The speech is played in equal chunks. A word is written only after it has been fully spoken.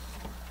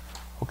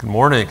Good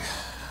morning.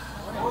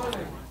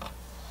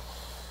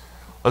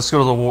 Let's go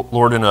to the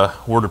Lord in a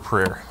word of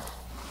prayer.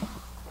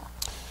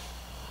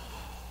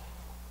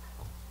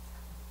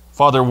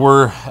 Father,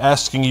 we're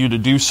asking you to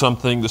do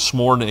something this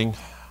morning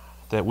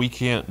that we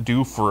can't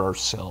do for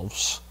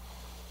ourselves.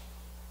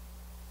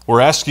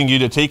 We're asking you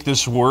to take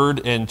this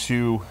word and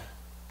to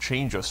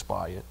change us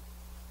by it.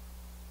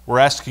 We're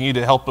asking you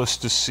to help us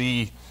to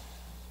see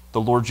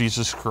the Lord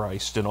Jesus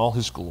Christ in all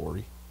his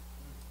glory.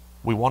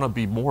 We want to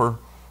be more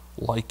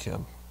like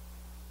him.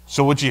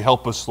 So would you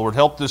help us, Lord?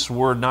 Help this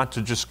word not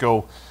to just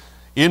go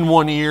in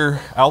one ear,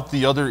 out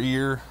the other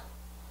ear,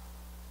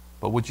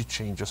 but would you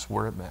change us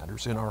where it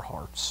matters, in our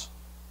hearts?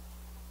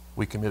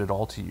 We commit it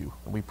all to you,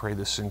 and we pray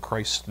this in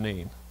Christ's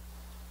name.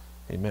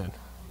 Amen.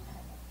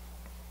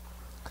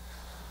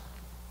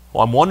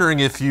 Well, I'm wondering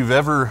if you've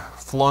ever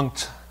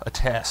flunked a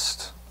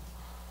test.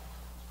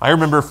 I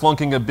remember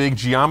flunking a big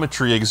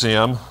geometry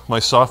exam my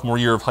sophomore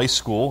year of high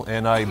school,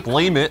 and I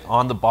blame it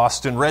on the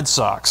Boston Red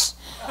Sox.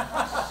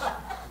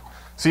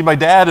 See, my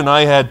dad and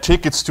I had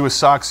tickets to a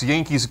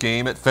Sox-Yankees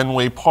game at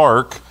Fenway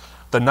Park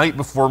the night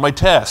before my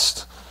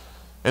test.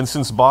 And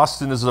since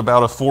Boston is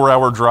about a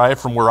 4-hour drive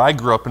from where I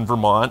grew up in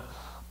Vermont,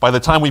 by the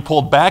time we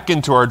pulled back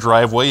into our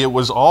driveway, it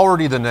was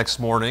already the next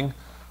morning,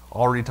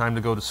 already time to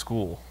go to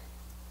school.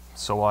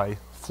 So I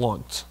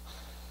flunked.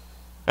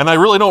 And I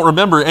really don't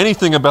remember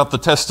anything about the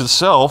test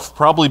itself,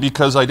 probably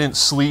because I didn't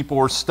sleep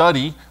or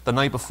study the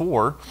night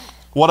before.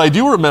 What I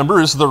do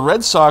remember is the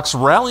Red Sox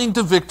rallying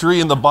to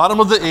victory in the bottom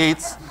of the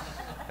 8th,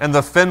 and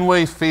the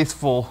Fenway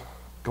faithful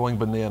going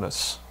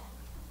bananas.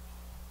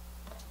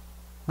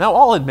 Now,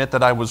 I'll admit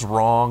that I was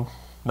wrong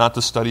not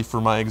to study for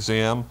my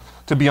exam.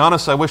 To be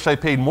honest, I wish I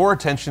paid more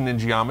attention in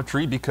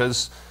geometry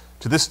because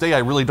to this day I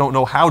really don't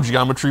know how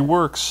geometry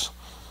works.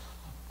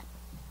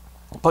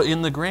 But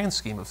in the grand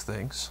scheme of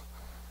things,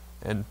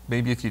 and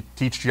maybe if you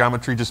teach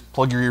geometry, just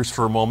plug your ears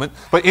for a moment,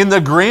 but in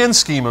the grand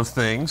scheme of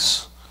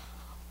things,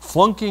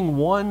 flunking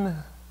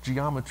one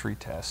geometry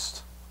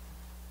test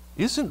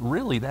isn't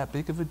really that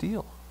big of a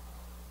deal.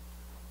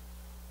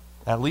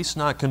 At least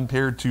not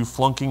compared to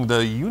flunking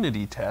the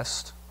unity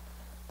test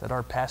that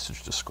our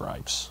passage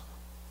describes.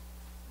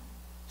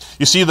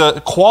 You see,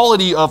 the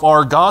quality of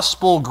our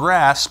gospel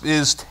grasp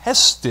is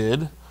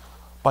tested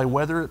by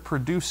whether it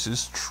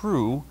produces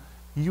true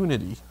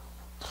unity.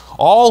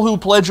 All who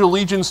pledge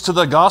allegiance to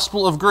the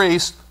gospel of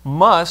grace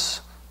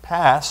must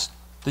pass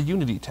the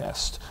unity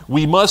test.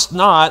 We must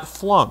not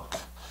flunk.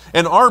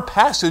 And our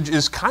passage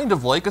is kind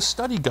of like a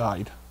study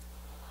guide.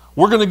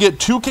 We're going to get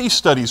 2 case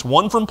studies,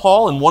 one from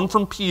Paul and one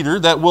from Peter,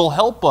 that will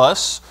help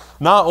us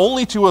not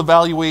only to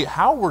evaluate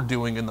how we're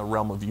doing in the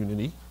realm of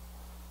unity,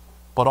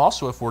 but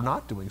also if we're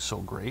not doing so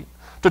great,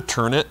 to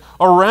turn it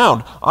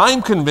around.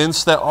 I'm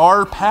convinced that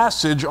our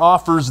passage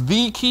offers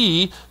the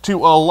key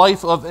to a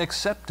life of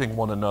accepting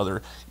one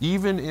another,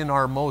 even in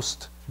our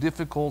most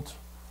difficult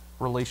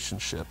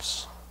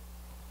relationships.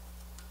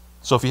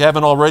 So if you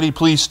haven't already,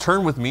 please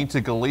turn with me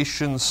to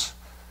Galatians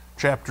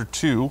chapter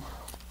 2.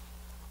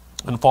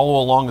 And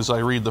follow along as I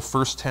read the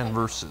first 10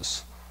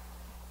 verses.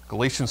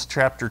 Galatians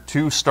chapter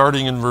 2,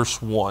 starting in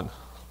verse 1.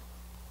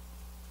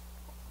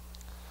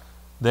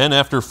 Then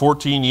after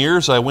 14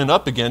 years, I went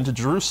up again to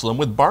Jerusalem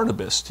with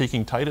Barnabas,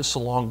 taking Titus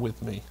along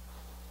with me.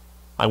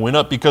 I went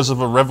up because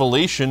of a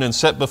revelation and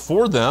set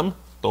before them,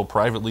 though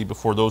privately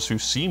before those who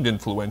seemed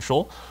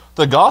influential,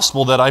 the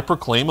gospel that I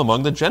proclaim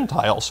among the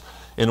Gentiles,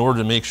 in order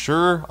to make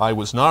sure I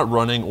was not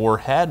running or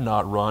had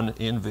not run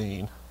in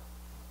vain.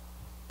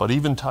 But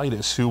even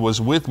Titus, who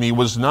was with me,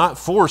 was not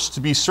forced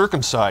to be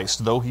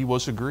circumcised, though he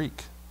was a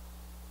Greek.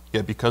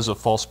 Yet because of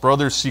false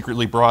brothers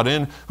secretly brought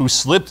in, who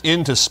slipped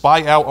in to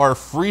spy out our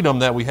freedom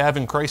that we have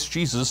in Christ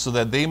Jesus, so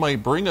that they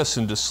might bring us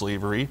into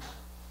slavery,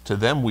 to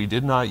them we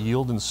did not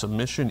yield in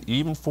submission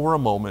even for a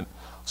moment,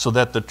 so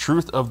that the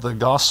truth of the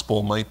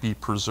gospel might be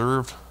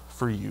preserved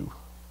for you.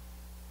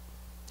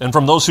 And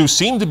from those who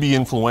seemed to be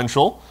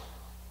influential,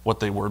 what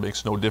they were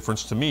makes no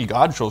difference to me.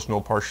 God shows no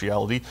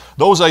partiality.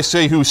 Those, I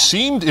say, who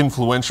seemed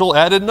influential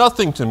added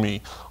nothing to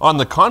me. On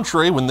the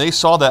contrary, when they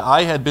saw that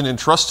I had been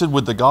entrusted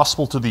with the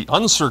gospel to the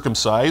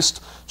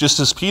uncircumcised, just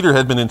as Peter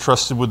had been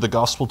entrusted with the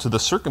gospel to the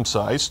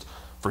circumcised,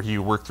 for he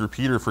who worked through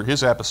Peter for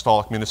his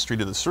apostolic ministry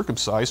to the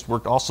circumcised,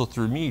 worked also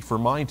through me for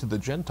mine to the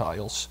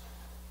Gentiles.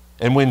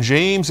 And when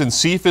James and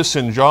Cephas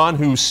and John,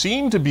 who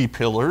seemed to be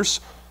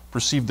pillars,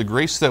 perceived the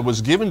grace that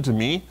was given to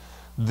me,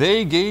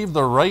 they gave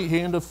the right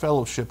hand of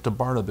fellowship to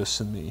Barnabas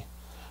and me,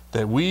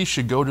 that we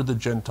should go to the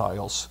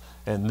Gentiles,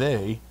 and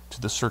they to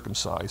the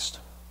circumcised.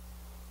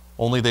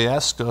 Only they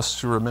asked us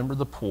to remember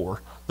the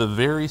poor, the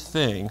very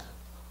thing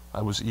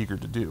I was eager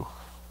to do.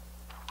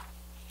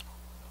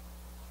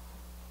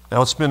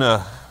 Now, it's been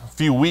a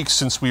few weeks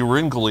since we were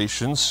in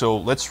Galatians, so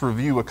let's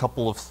review a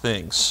couple of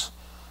things.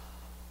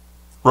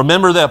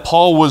 Remember that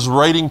Paul was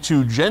writing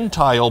to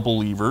Gentile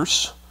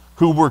believers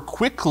who were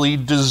quickly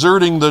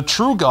deserting the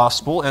true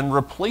gospel and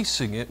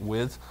replacing it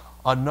with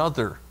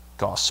another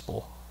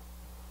gospel.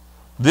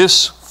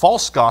 This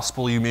false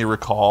gospel, you may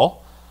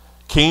recall,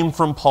 came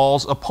from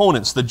Paul's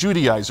opponents, the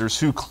Judaizers,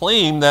 who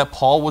claimed that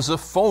Paul was a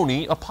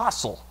phony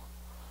apostle.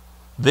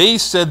 They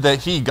said that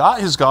he got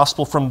his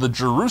gospel from the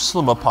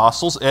Jerusalem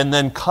apostles and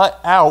then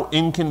cut out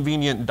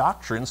inconvenient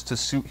doctrines to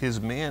suit his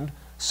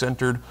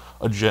man-centered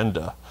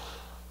agenda.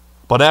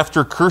 But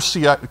after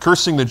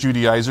cursing the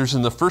Judaizers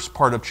in the first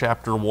part of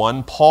chapter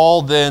 1,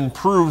 Paul then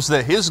proves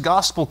that his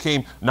gospel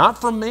came not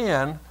from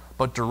man,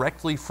 but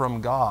directly from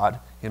God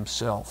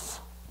himself.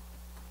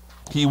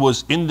 He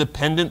was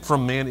independent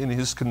from man in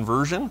his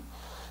conversion,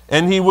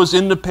 and he was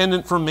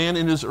independent from man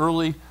in his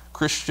early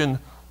Christian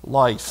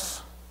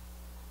life.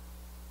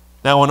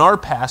 Now, in our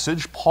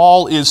passage,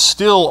 Paul is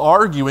still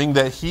arguing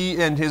that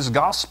he and his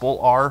gospel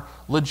are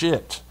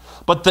legit,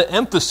 but the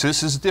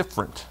emphasis is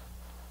different.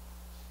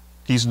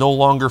 He's no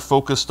longer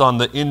focused on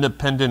the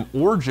independent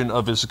origin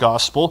of his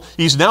gospel.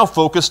 He's now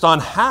focused on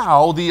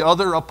how the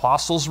other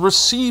apostles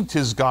received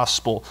his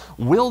gospel.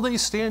 Will they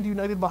stand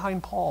united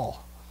behind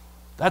Paul?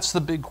 That's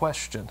the big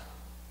question.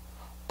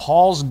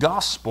 Paul's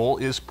gospel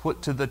is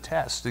put to the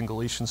test in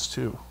Galatians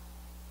 2.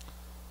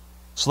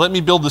 So let me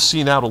build the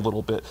scene out a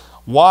little bit.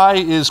 Why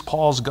is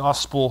Paul's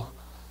gospel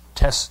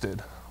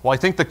tested? Well, I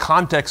think the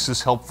context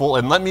is helpful,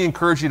 and let me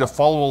encourage you to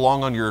follow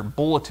along on your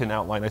bulletin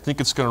outline. I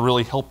think it's going to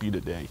really help you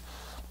today.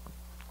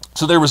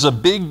 So there was a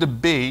big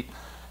debate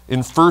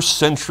in first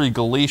century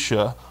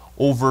Galatia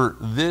over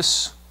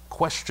this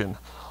question.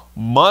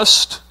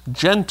 Must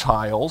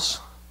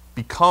Gentiles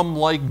become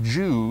like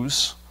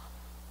Jews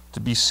to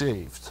be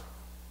saved?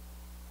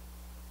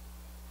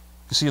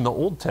 You see, in the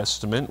Old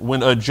Testament,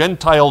 when a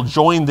Gentile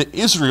joined the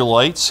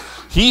Israelites,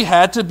 he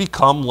had to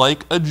become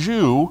like a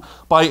Jew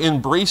by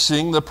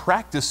embracing the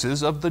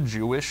practices of the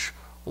Jewish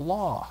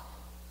law.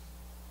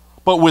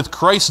 But with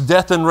Christ's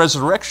death and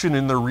resurrection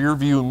in the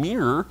rearview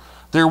mirror,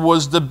 there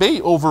was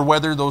debate over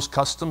whether those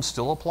customs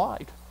still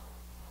applied.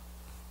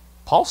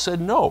 Paul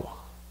said no.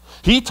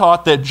 He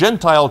taught that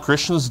Gentile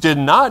Christians did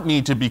not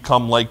need to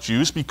become like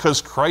Jews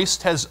because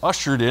Christ has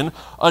ushered in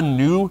a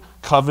new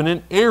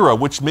covenant era,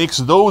 which makes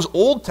those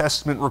Old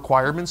Testament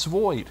requirements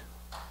void.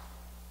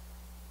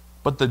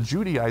 But the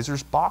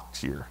Judaizers balked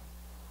here.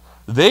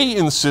 They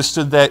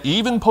insisted that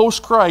even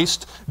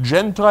post-Christ,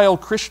 Gentile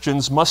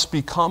Christians must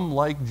become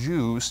like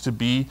Jews to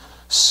be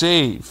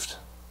saved.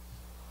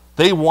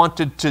 They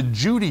wanted to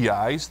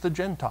Judaize the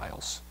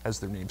Gentiles, as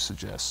their name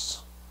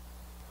suggests.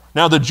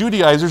 Now, the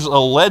Judaizers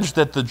alleged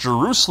that the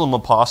Jerusalem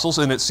apostles,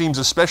 and it seems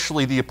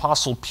especially the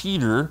apostle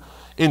Peter,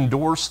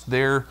 endorsed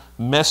their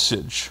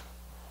message.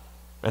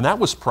 And that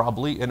was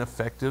probably an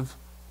effective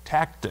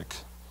tactic.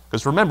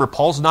 Because remember,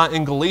 Paul's not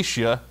in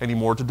Galatia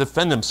anymore to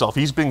defend himself.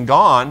 He's been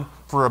gone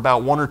for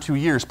about 1 or 2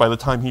 years by the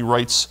time he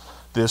writes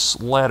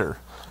this letter.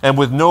 And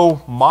with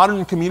no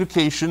modern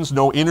communications,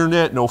 no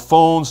internet, no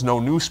phones, no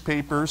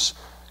newspapers,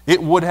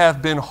 it would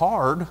have been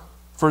hard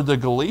for the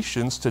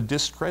Galatians to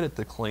discredit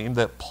the claim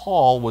that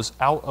Paul was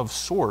out of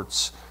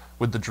sorts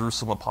with the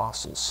Jerusalem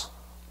apostles.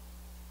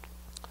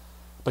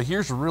 But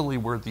here's really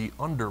where the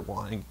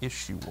underlying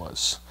issue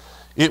was.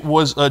 It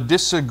was a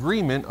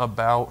disagreement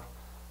about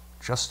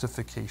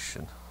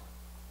justification.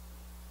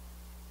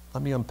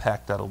 Let me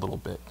unpack that a little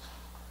bit.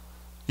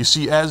 You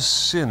see, as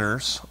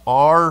sinners,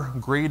 our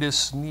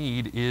greatest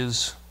need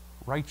is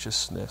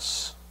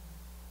righteousness.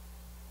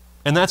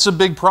 And that's a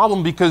big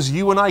problem because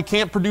you and I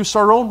can't produce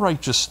our own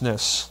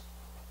righteousness.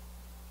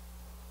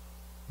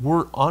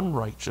 We're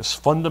unrighteous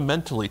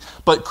fundamentally.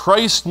 But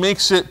Christ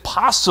makes it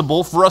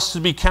possible for us to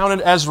be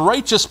counted as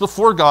righteous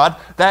before God,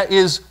 that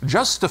is,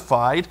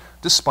 justified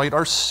despite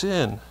our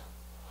sin.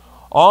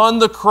 On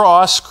the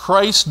cross,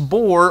 Christ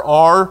bore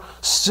our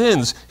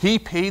sins. He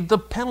paid the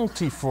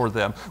penalty for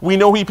them. We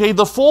know he paid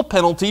the full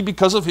penalty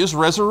because of his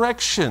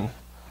resurrection.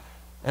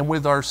 And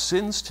with our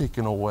sins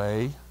taken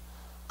away,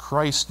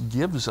 Christ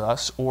gives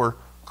us or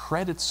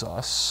credits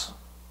us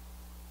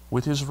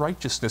with his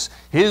righteousness.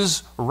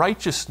 His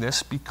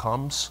righteousness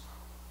becomes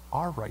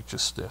our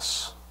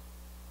righteousness.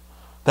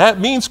 That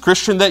means,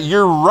 Christian, that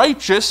you're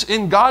righteous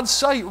in God's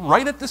sight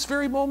right at this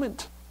very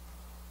moment.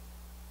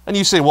 And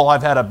you say, well,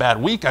 I've had a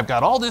bad week. I've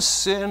got all this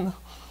sin.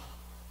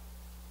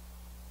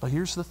 But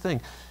here's the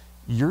thing.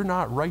 You're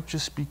not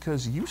righteous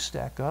because you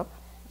stack up,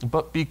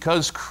 but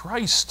because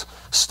Christ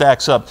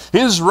stacks up.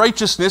 His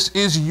righteousness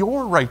is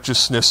your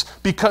righteousness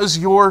because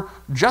you're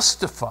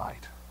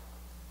justified.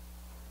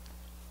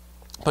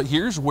 But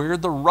here's where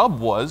the rub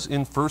was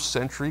in first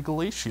century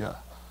Galatia.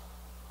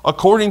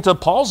 According to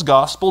Paul's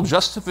gospel,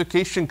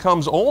 justification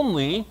comes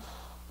only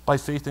by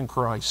faith in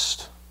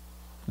Christ.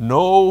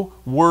 No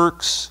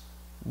works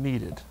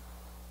needed.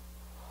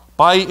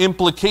 By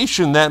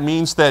implication, that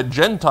means that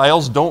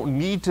Gentiles don't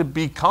need to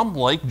become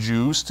like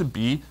Jews to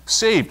be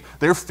saved.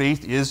 Their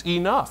faith is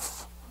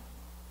enough.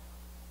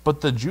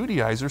 But the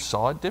Judaizers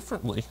saw it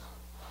differently.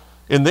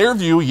 In their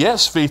view,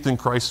 yes, faith in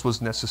Christ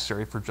was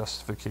necessary for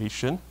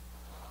justification,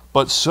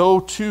 but so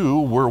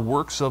too were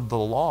works of the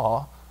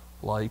law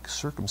like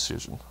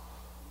circumcision.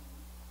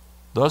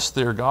 Thus,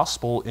 their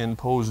gospel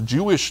imposed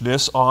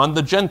Jewishness on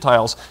the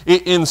Gentiles.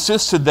 It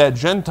insisted that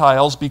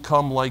Gentiles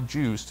become like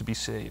Jews to be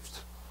saved.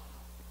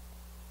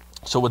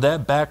 So with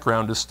that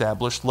background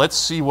established, let's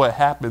see what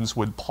happens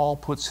when Paul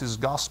puts his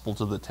gospel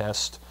to the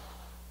test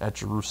at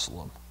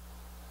Jerusalem.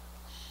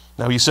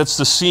 Now he sets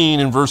the scene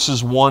in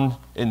verses 1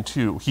 and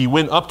 2. He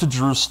went up to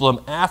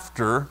Jerusalem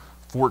after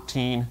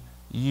 14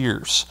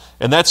 years.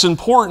 And that's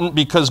important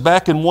because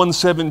back in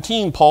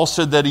 1:17, Paul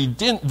said that he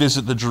didn't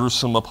visit the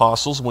Jerusalem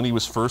apostles when he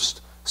was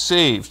first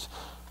saved.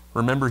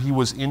 Remember, he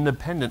was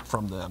independent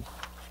from them.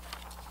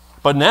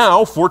 But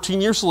now, 14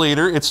 years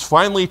later, it's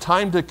finally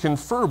time to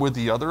confer with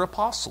the other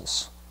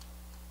apostles.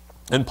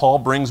 And Paul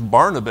brings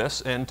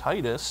Barnabas and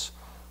Titus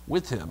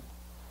with him.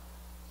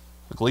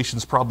 The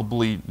Galatians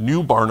probably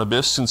knew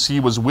Barnabas since he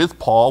was with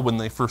Paul when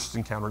they first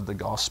encountered the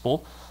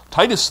gospel.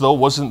 Titus, though,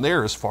 wasn't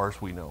there as far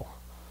as we know.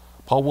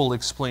 Paul will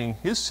explain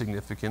his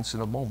significance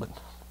in a moment.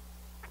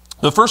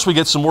 But first we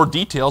get some more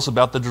details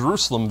about the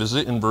Jerusalem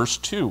visit in verse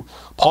 2.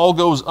 Paul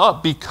goes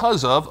up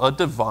because of a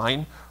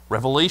divine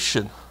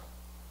revelation.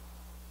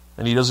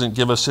 And he doesn't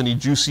give us any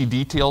juicy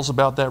details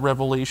about that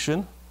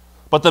revelation.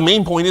 But the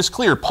main point is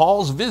clear.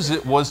 Paul's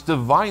visit was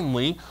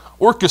divinely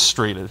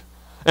orchestrated.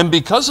 And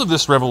because of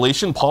this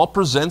revelation, Paul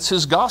presents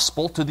his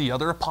gospel to the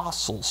other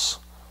apostles.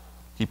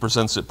 He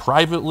presents it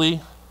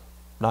privately,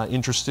 not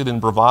interested in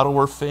bravado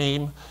or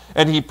fame,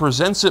 and he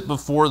presents it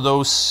before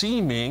those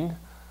seeming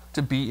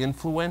to be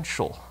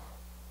influential.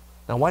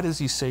 Now, why does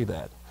he say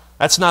that?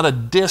 That's not a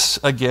diss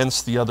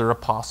against the other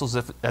apostles,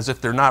 as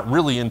if they're not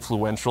really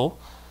influential.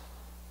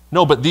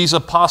 No, but these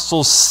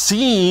apostles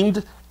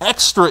seemed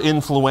extra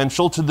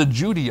influential to the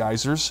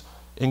Judaizers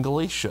in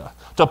Galatia.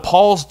 To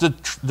Paul's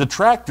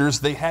detractors,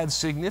 they had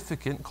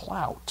significant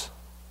clout.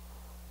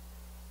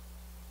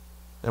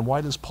 And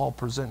why does Paul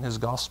present his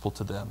gospel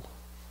to them?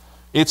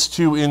 It's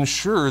to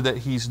ensure that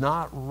he's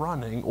not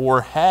running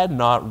or had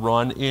not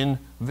run in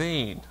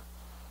vain.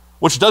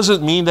 Which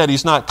doesn't mean that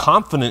he's not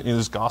confident in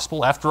his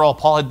gospel. After all,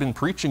 Paul had been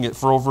preaching it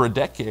for over a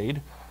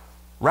decade.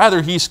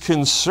 Rather, he's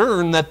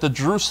concerned that the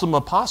Jerusalem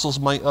apostles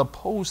might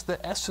oppose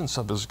the essence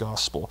of his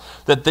gospel,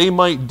 that they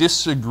might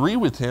disagree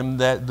with him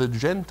that the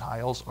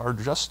Gentiles are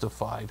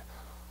justified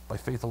by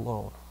faith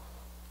alone.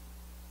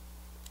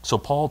 So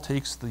Paul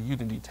takes the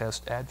unity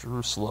test at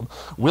Jerusalem.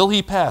 Will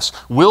he pass?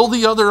 Will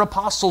the other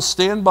apostles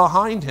stand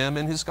behind him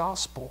in his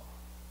gospel?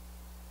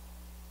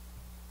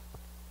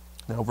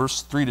 Now,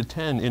 verse 3 to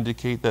 10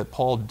 indicate that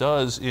Paul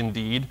does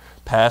indeed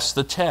pass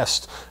the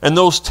test. And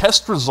those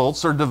test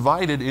results are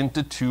divided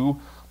into two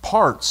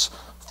parts.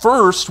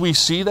 First, we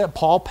see that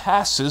Paul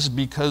passes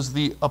because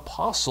the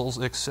apostles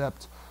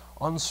accept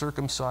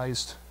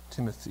uncircumcised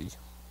Timothy.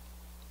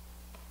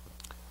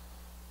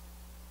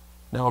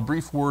 Now, a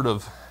brief word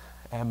of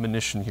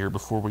admonition here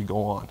before we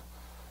go on.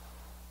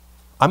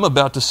 I'm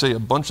about to say a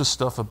bunch of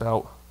stuff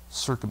about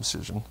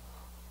circumcision,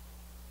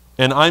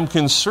 and I'm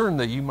concerned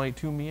that you might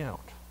tune me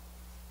out.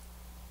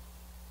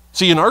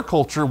 See, in our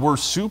culture, we're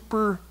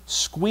super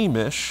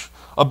squeamish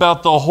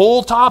about the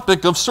whole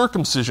topic of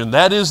circumcision.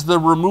 That is the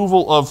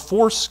removal of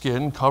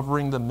foreskin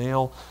covering the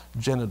male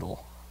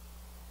genital.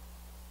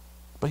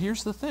 But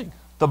here's the thing.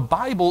 The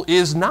Bible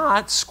is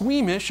not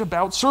squeamish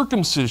about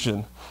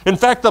circumcision. In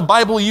fact, the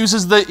Bible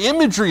uses the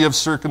imagery of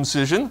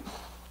circumcision.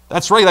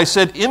 That's right, I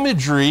said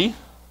imagery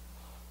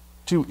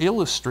to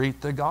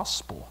illustrate the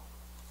gospel,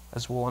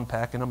 as we'll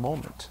unpack in a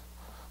moment.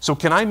 So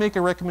can I make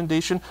a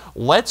recommendation?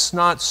 Let's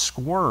not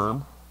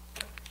squirm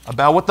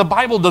about what the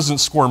Bible doesn't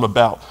squirm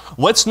about.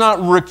 Let's not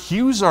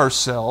recuse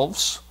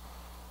ourselves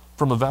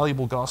from a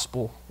valuable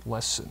gospel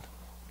lesson.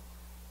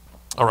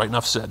 All right,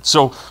 enough said.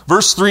 So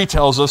verse 3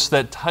 tells us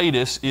that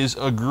Titus is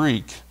a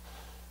Greek,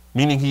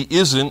 meaning he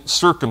isn't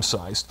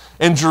circumcised.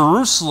 And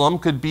Jerusalem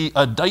could be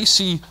a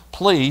dicey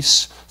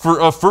place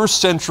for a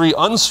first century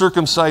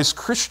uncircumcised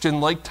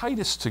Christian like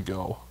Titus to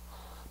go,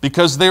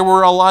 because there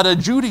were a lot of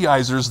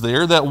Judaizers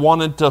there that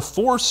wanted to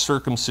force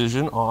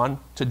circumcision on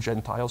to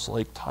Gentiles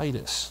like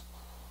Titus.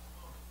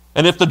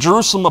 And if the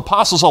Jerusalem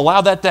apostles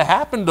allow that to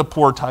happen to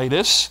poor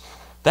Titus,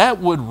 that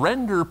would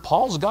render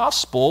Paul's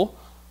gospel,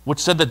 which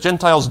said that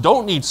Gentiles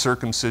don't need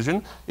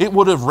circumcision, it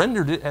would have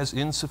rendered it as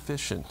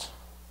insufficient.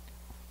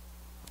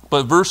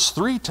 But verse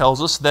 3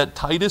 tells us that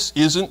Titus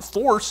isn't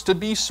forced to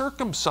be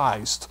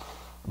circumcised.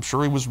 I'm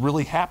sure he was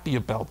really happy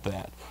about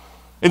that.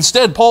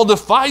 Instead, Paul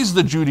defies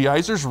the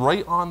Judaizers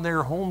right on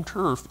their home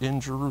turf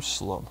in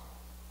Jerusalem.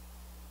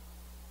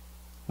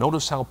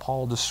 Notice how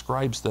Paul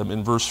describes them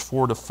in verse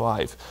 4 to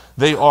 5.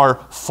 They are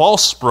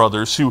false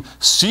brothers who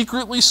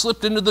secretly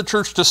slipped into the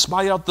church to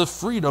spy out the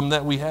freedom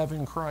that we have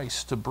in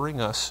Christ to bring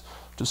us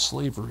to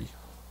slavery.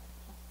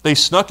 They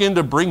snuck in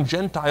to bring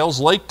Gentiles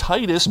like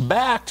Titus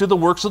back to the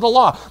works of the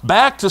law,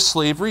 back to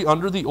slavery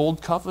under the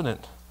old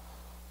covenant.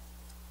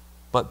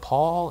 But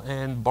Paul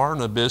and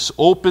Barnabas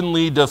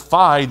openly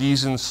defy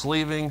these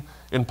enslaving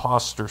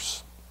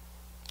impostors.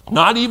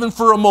 Not even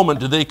for a moment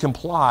do they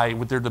comply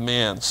with their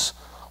demands.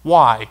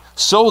 Why?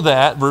 So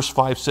that, verse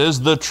 5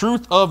 says, the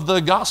truth of the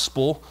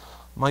gospel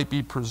might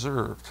be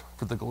preserved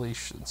for the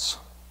Galatians.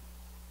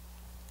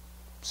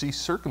 See,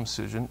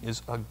 circumcision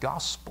is a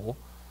gospel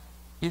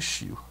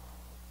issue.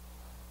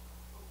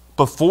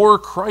 Before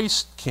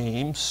Christ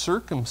came,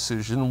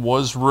 circumcision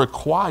was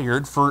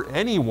required for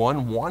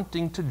anyone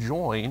wanting to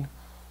join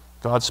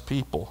God's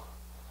people.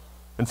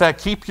 In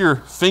fact, keep your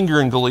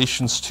finger in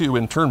Galatians 2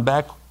 and turn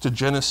back to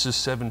Genesis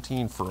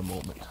 17 for a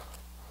moment.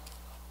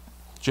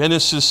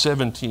 Genesis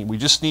 17. We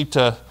just need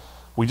to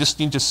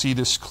see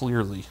this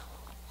clearly.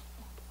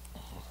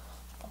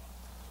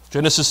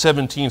 Genesis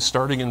 17,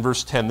 starting in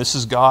verse 10. This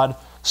is God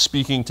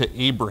speaking to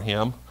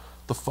Abraham,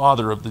 the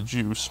father of the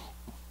Jews.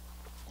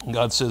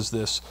 God says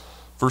this,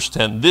 verse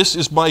 10, "This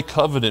is my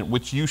covenant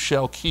which you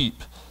shall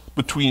keep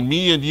between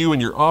me and you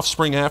and your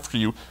offspring after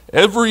you.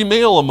 Every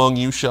male among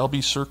you shall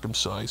be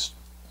circumcised.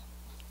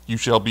 You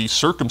shall be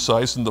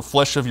circumcised in the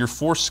flesh of your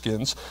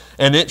foreskins,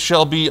 and it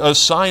shall be a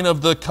sign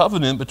of the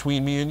covenant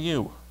between me and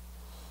you.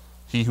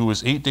 He who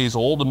is 8 days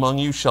old among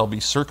you shall be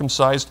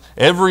circumcised,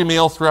 every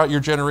male throughout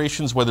your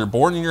generations, whether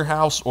born in your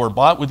house or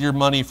bought with your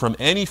money from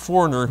any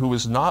foreigner who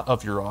is not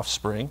of your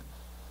offspring.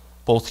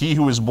 Both he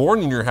who is born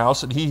in your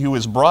house and he who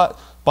is bought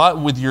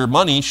with your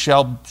money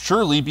shall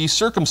surely be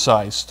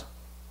circumcised.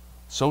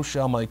 So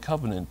shall my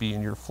covenant be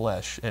in your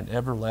flesh, an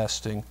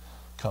everlasting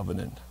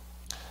covenant.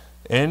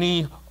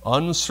 Any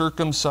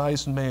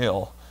uncircumcised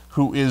male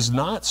who is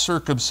not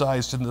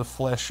circumcised in the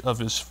flesh of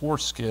his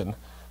foreskin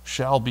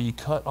shall be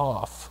cut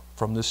off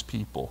from this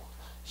people.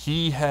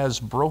 He has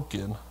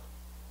broken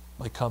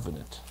my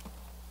covenant."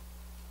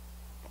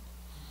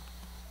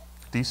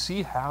 Do you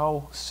see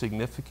how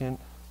significant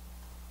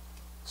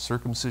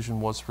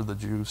circumcision was for the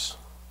Jews?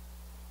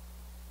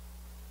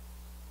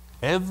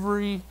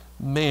 Every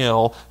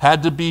male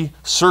had to be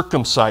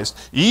circumcised.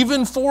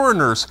 Even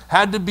foreigners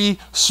had to be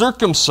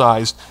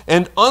circumcised.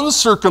 And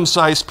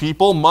uncircumcised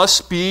people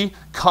must be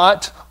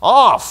cut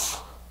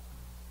off.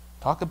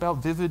 Talk about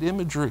vivid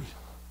imagery.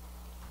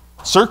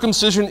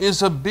 Circumcision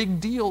is a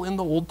big deal in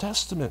the Old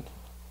Testament.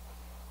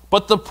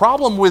 But the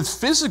problem with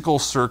physical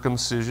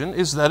circumcision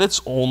is that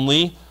it's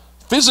only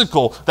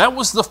physical. That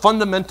was the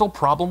fundamental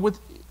problem with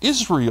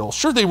Israel.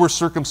 Sure, they were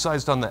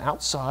circumcised on the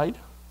outside,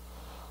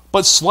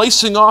 but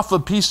slicing off a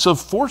piece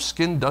of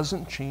foreskin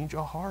doesn't change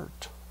a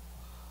heart.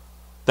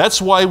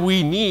 That's why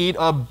we need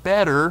a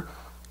better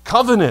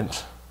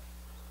covenant.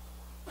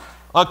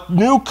 A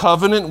new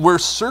covenant where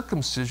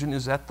circumcision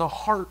is at the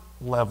heart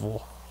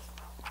level.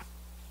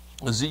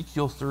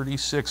 Ezekiel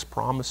 36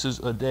 promises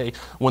a day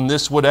when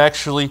this would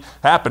actually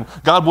happen.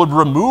 God would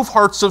remove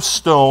hearts of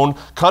stone,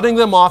 cutting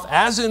them off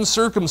as in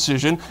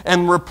circumcision,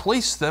 and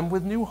replace them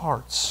with new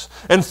hearts.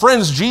 And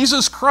friends,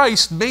 Jesus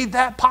Christ made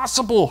that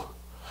possible.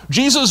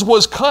 Jesus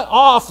was cut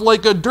off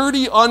like a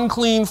dirty,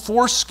 unclean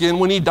foreskin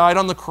when he died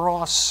on the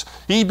cross.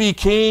 He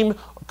became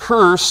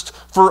cursed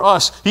for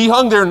us. He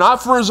hung there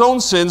not for his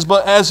own sins,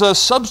 but as a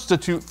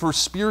substitute for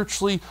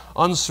spiritually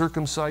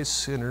uncircumcised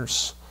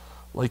sinners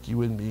like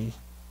you and me.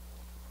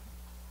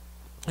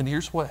 And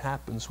here's what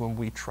happens when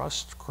we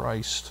trust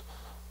Christ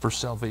for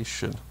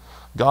salvation.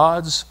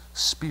 God's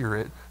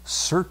Spirit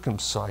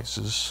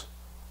circumcises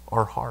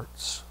our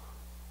hearts.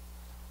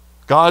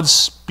 God's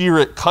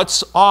Spirit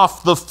cuts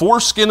off the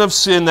foreskin of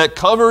sin that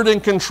covered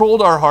and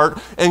controlled our heart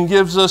and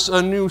gives us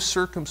a new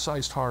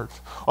circumcised heart,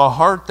 a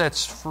heart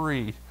that's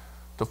free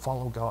to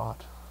follow God.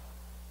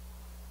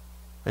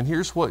 And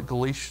here's what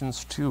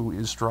Galatians 2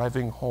 is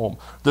driving home.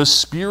 The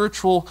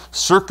spiritual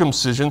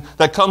circumcision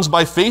that comes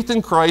by faith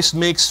in Christ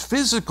makes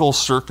physical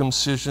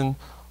circumcision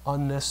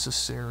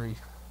unnecessary.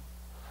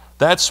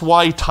 That's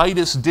why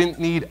Titus didn't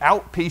need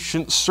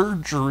outpatient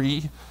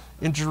surgery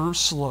in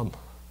Jerusalem.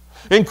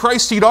 In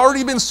Christ, he'd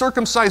already been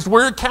circumcised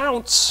where it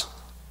counts.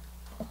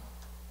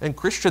 And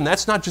Christian,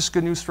 that's not just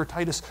good news for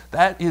Titus.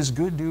 That is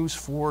good news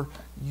for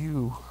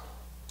you.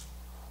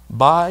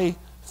 By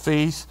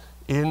faith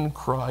in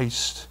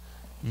Christ,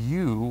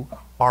 you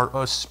are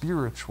a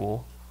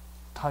spiritual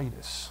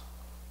Titus.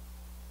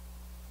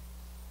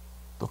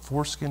 The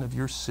foreskin of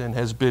your sin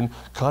has been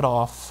cut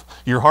off.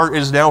 Your heart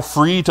is now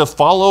free to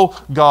follow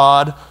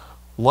God.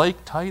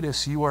 Like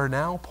Titus, you are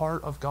now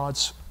part of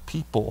God's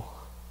people.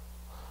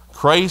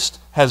 Christ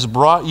has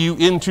brought you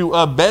into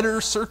a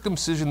better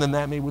circumcision than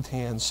that made with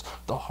hands,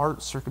 the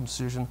heart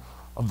circumcision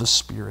of the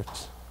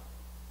Spirit.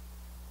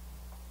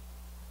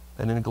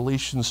 And in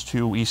Galatians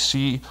 2, we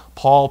see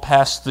Paul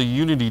pass the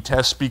unity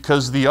test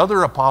because the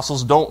other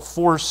apostles don't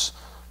force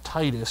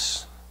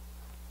Titus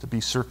to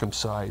be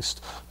circumcised.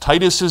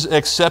 Titus's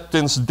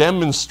acceptance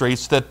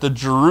demonstrates that the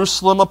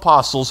Jerusalem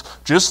apostles,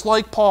 just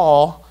like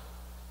Paul,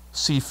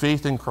 see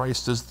faith in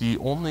Christ as the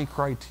only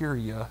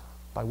criteria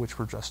by which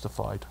we're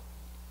justified.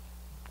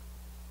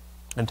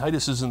 And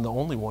Titus isn't the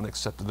only one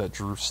accepted at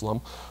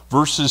Jerusalem.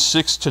 Verses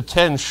 6 to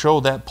 10 show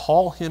that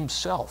Paul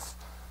himself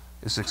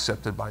is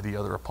accepted by the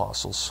other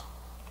apostles.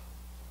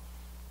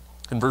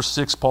 In verse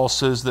 6, Paul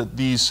says that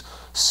these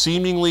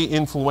seemingly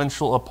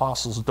influential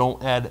apostles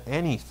don't add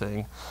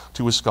anything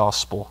to his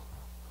gospel.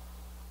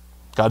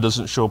 God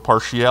doesn't show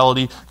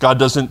partiality. God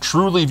doesn't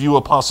truly view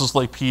apostles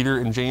like Peter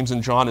and James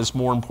and John as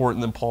more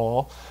important than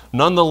Paul.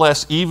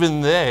 Nonetheless,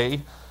 even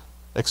they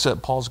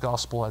accept Paul's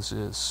gospel as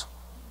is.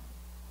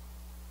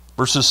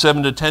 Verses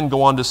 7 to 10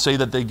 go on to say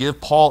that they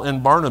give Paul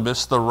and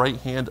Barnabas the right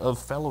hand of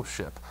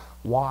fellowship.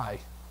 Why?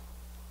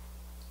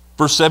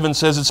 Verse 7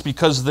 says it's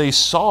because they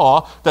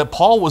saw that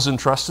Paul was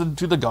entrusted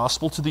to the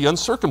gospel to the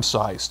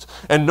uncircumcised.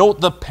 And note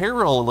the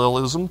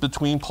parallelism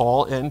between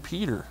Paul and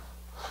Peter.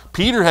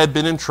 Peter had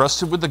been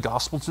entrusted with the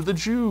gospel to the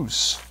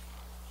Jews.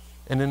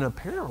 And in a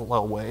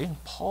parallel way,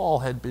 Paul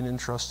had been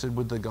entrusted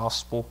with the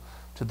gospel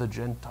to the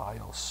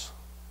Gentiles.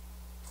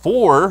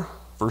 For,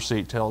 verse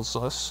 8 tells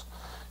us,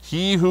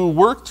 he who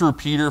worked through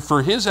Peter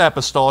for his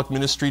apostolic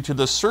ministry to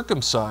the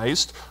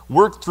circumcised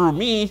worked through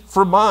me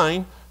for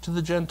mine to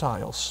the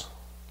Gentiles.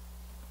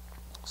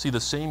 See,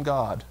 the same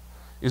God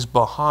is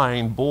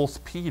behind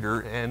both Peter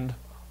and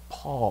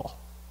Paul.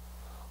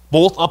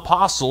 Both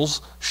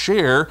apostles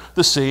share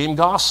the same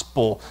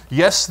gospel.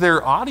 Yes,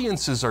 their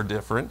audiences are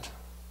different.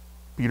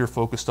 Peter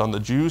focused on the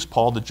Jews,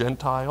 Paul the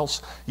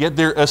Gentiles, yet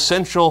their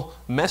essential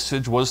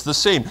message was the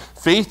same.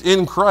 Faith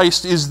in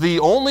Christ is the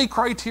only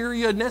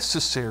criteria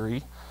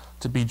necessary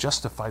to be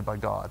justified by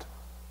God.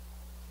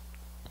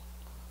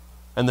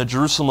 And the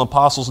Jerusalem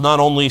apostles not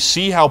only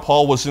see how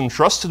Paul was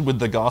entrusted with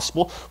the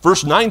gospel,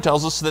 verse 9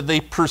 tells us that they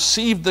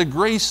perceived the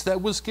grace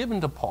that was given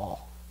to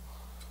Paul.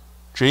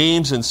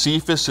 James and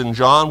Cephas and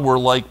John were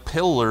like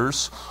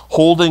pillars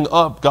holding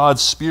up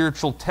God's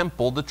spiritual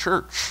temple, the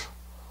church.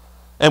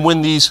 And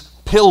when these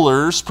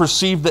pillars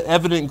perceived the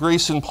evident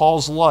grace in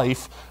Paul's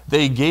life,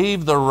 they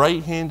gave the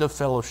right hand of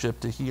fellowship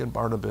to he and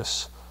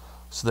Barnabas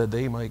so that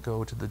they might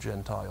go to the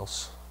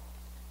Gentiles.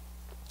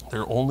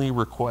 Their only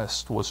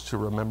request was to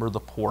remember the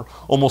poor,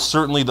 almost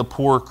certainly the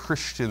poor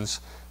Christians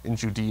in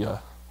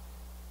Judea,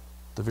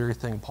 the very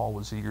thing Paul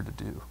was eager to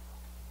do.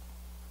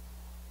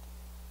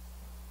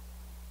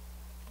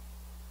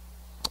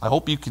 I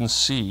hope you can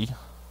see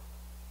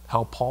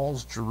how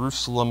Paul's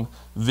Jerusalem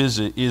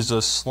visit is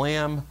a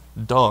slam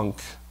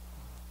dunk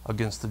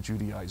against the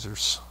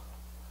Judaizers.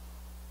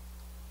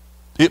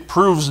 It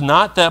proves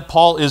not that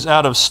Paul is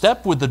out of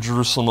step with the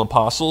Jerusalem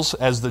apostles,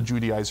 as the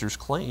Judaizers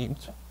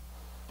claimed,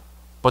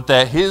 but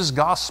that his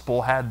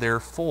gospel had their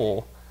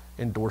full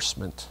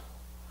endorsement.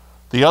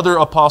 The other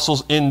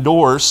apostles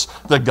endorse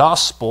the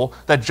gospel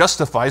that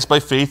justifies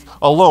by faith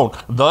alone.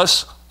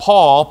 Thus,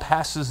 Paul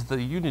passes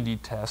the unity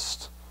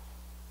test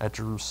at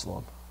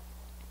Jerusalem.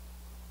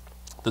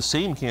 The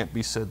same can't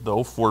be said,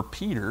 though, for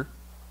Peter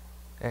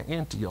at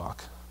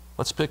Antioch.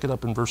 Let's pick it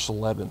up in verse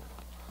 11,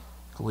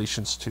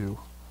 Galatians 2.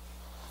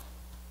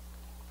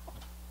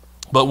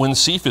 But when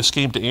Cephas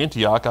came to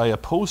Antioch, I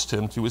opposed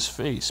him to his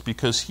face,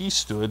 because he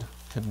stood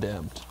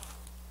condemned.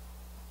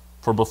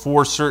 For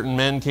before certain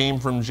men came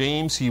from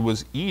James, he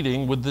was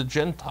eating with the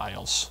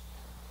Gentiles.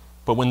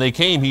 But when they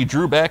came, he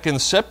drew back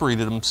and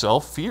separated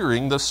himself,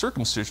 fearing the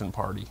circumcision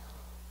party.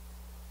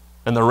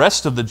 And the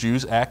rest of the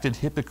Jews acted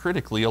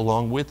hypocritically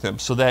along with him,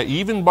 so that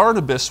even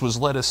Barnabas was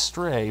led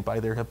astray by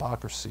their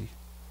hypocrisy.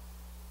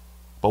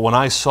 But when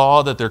I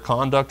saw that their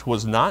conduct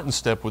was not in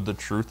step with the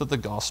truth of the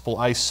gospel,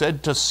 I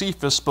said to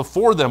Cephas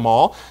before them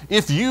all,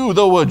 if you,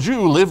 though a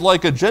Jew, live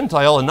like a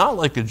Gentile and not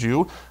like a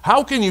Jew,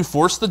 how can you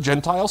force the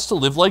Gentiles to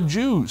live like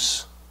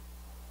Jews?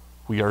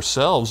 We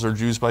ourselves are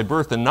Jews by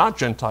birth and not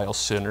Gentile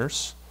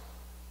sinners.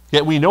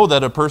 Yet we know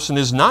that a person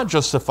is not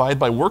justified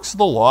by works of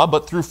the law,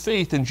 but through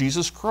faith in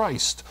Jesus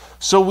Christ.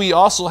 So we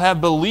also have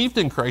believed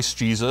in Christ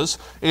Jesus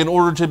in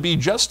order to be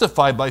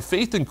justified by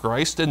faith in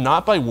Christ and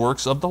not by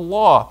works of the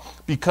law,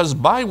 because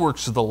by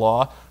works of the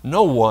law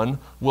no one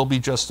will be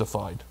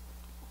justified.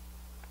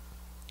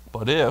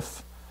 But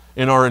if,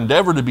 in our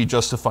endeavor to be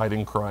justified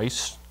in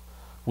Christ,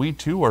 we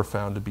too are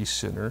found to be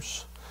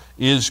sinners,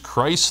 is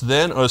Christ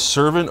then a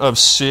servant of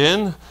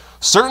sin?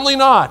 Certainly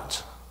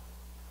not.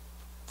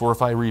 For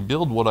if I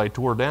rebuild what I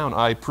tore down,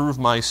 I prove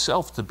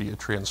myself to be a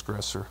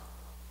transgressor.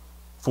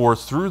 For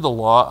through the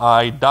law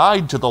I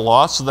died to the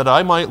law so that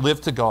I might live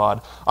to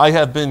God. I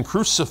have been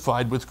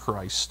crucified with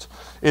Christ.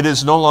 It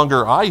is no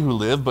longer I who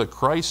live, but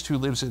Christ who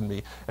lives in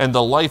me. And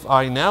the life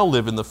I now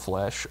live in the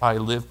flesh, I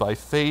live by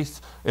faith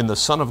in the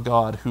Son of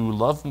God who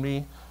loved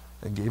me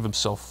and gave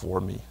himself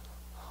for me.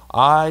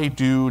 I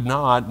do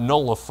not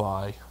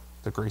nullify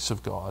the grace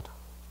of God.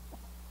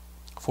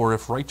 For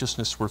if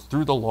righteousness were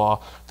through the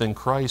law, then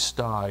Christ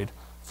died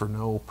for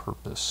no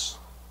purpose.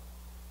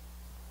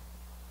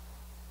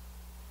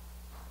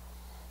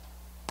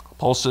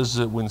 Paul says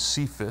that when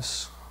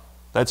Cephas,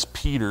 that's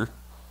Peter,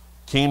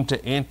 came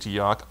to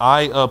Antioch,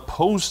 I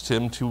opposed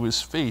him to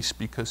his face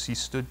because he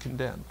stood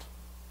condemned.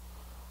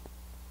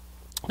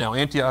 Now,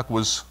 Antioch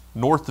was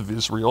north of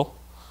Israel,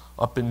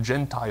 up in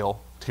Gentile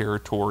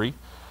territory,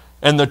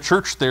 and the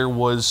church there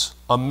was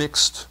a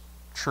mixed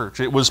church.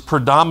 It was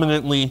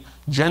predominantly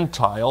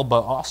Gentile,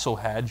 but also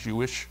had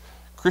Jewish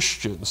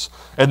Christians.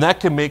 And that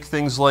can make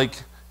things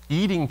like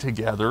eating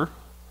together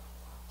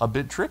a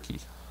bit tricky.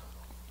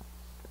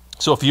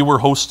 So if you were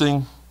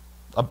hosting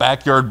a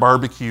backyard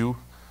barbecue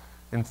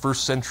in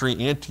first century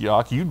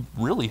Antioch, you'd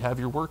really have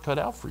your work cut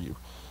out for you.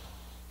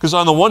 Because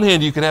on the one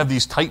hand, you could have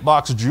these tight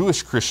box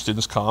Jewish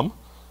Christians come,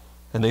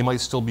 and they might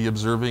still be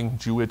observing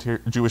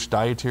Jewish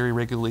dietary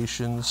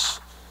regulations,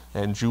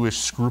 and Jewish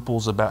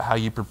scruples about how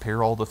you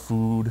prepare all the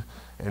food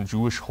and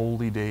Jewish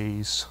holy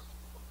days.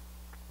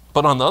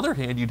 But on the other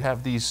hand, you'd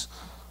have these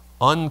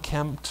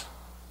unkempt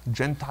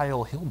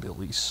Gentile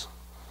hillbillies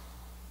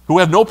who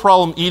have no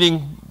problem eating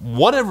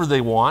whatever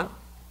they want,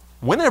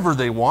 whenever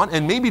they want,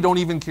 and maybe don't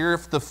even care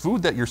if the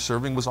food that you're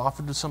serving was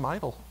offered to some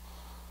idol.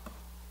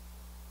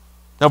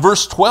 Now,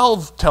 verse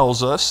 12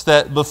 tells us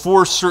that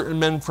before certain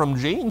men from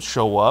James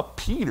show up,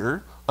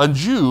 Peter, a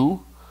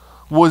Jew,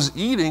 was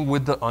eating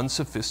with the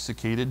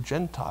unsophisticated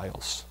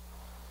Gentiles.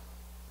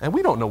 And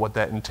we don't know what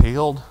that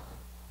entailed. I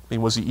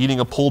mean, was he eating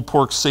a pulled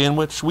pork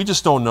sandwich? We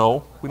just don't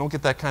know. We don't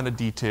get that kind of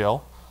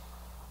detail.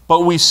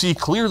 But we see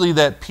clearly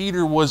that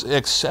Peter was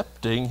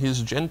accepting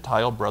his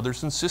Gentile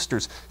brothers and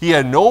sisters. He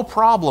had no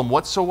problem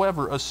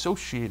whatsoever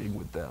associating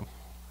with them.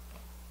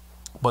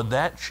 But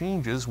that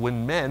changes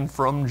when men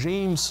from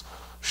James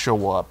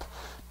show up.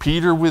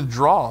 Peter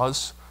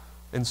withdraws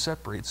and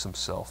separates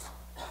himself.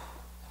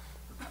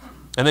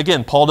 And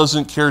again, Paul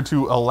doesn't care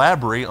to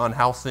elaborate on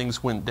how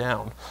things went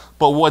down.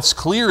 But what's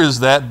clear is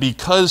that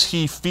because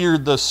he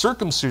feared the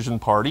circumcision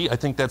party, I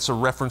think that's a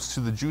reference to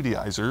the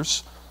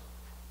Judaizers,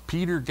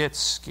 Peter gets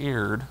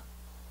scared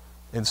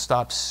and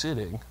stops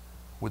sitting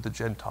with the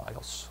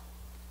Gentiles.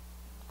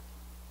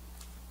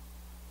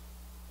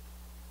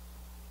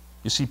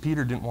 You see,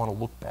 Peter didn't want to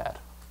look bad.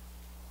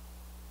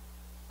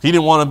 He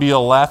didn't want to be a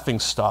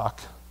laughingstock.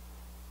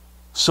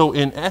 So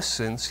in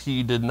essence,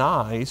 he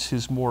denies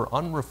his more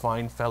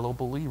unrefined fellow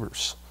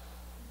believers.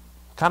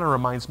 Kind of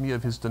reminds me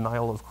of his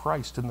denial of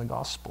Christ in the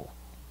gospel.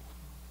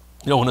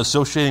 You know, when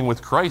associating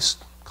with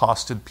Christ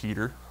costed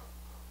Peter,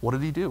 what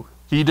did he do?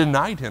 He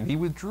denied him. He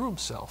withdrew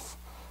himself.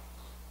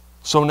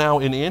 So now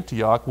in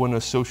Antioch, when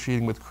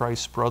associating with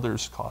Christ's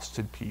brothers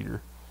costed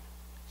Peter,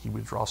 he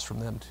withdraws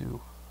from them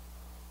too.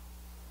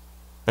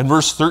 And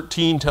verse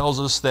 13 tells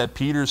us that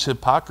Peter's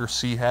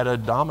hypocrisy had a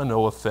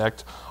domino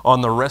effect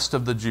on the rest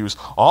of the Jews.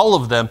 All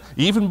of them,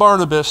 even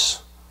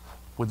Barnabas,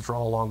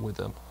 withdraw along with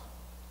him.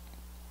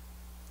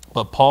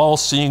 But Paul,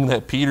 seeing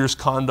that Peter's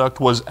conduct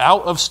was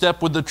out of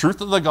step with the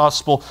truth of the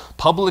gospel,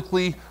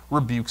 publicly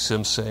rebukes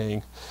him,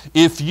 saying,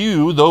 "If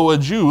you, though a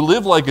Jew,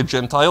 live like a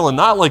Gentile and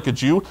not like a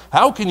Jew,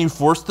 how can you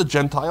force the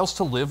Gentiles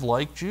to live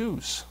like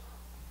Jews?"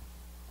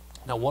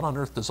 Now, what on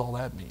earth does all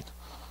that mean?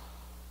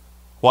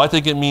 Well, I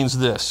think it means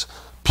this.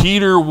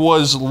 Peter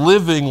was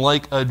living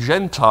like a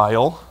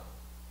Gentile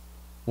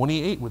when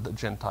he ate with the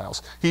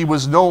Gentiles. He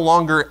was no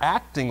longer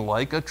acting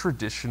like a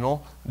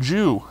traditional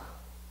Jew.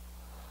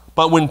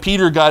 But when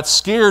Peter got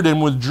scared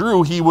and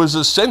withdrew, he was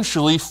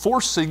essentially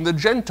forcing the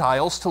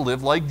Gentiles to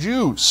live like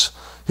Jews.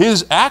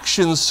 His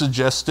actions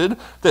suggested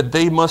that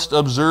they must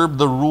observe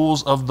the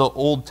rules of the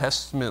Old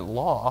Testament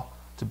law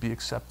to be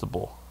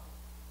acceptable.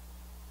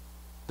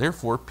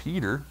 Therefore,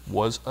 Peter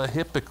was a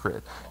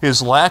hypocrite.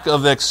 His lack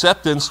of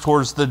acceptance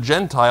towards the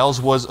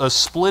Gentiles was a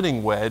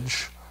splitting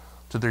wedge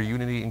to their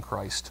unity in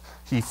Christ.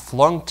 He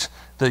flunked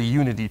the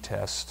unity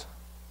test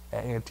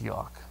at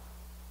Antioch.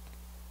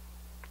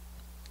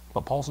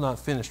 But Paul's not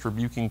finished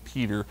rebuking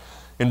Peter.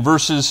 In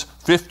verses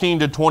 15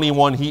 to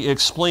 21, he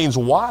explains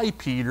why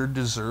Peter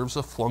deserves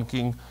a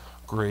flunking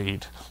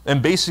grade.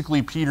 And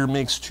basically, Peter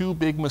makes two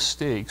big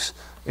mistakes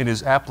in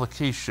his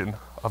application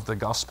of the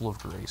gospel of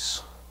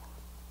grace.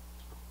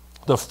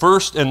 The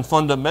first and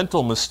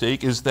fundamental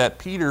mistake is that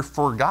Peter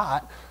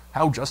forgot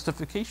how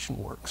justification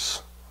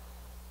works.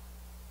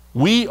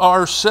 We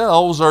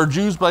ourselves are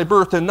Jews by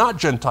birth and not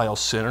Gentile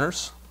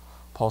sinners,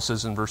 Paul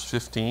says in verse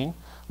 15,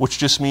 which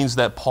just means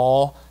that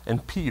Paul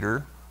and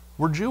Peter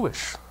were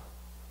Jewish.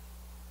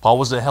 Paul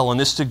was a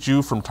Hellenistic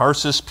Jew from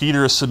Tarsus,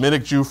 Peter a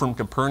Semitic Jew from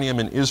Capernaum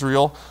in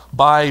Israel.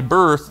 By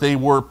birth, they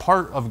were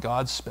part of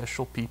God's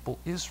special people,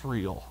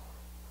 Israel.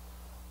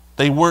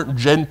 They weren't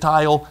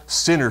Gentile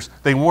sinners.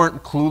 They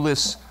weren't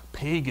clueless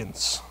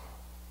pagans.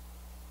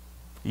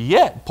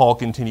 Yet, Paul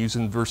continues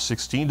in verse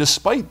 16,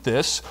 despite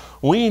this,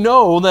 we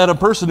know that a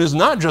person is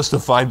not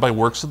justified by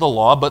works of the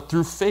law, but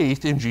through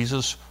faith in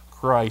Jesus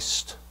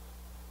Christ.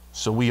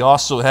 So we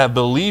also have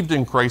believed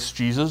in Christ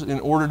Jesus in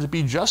order to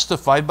be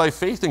justified by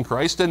faith in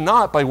Christ and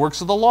not by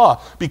works of the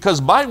law,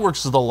 because by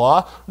works of the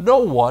law, no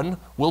one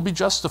will be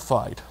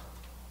justified.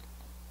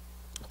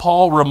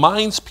 Paul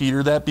reminds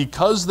Peter that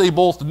because they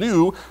both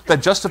knew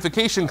that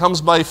justification comes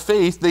by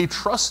faith, they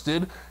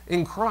trusted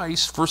in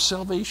Christ for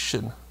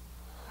salvation.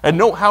 And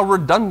note how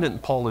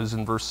redundant Paul is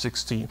in verse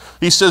 16.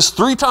 He says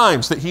 3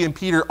 times that he and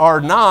Peter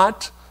are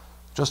not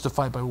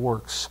justified by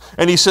works.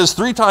 And he says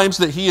 3 times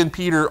that he and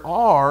Peter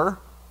are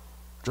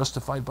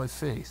justified by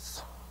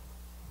faith.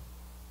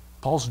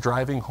 Paul's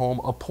driving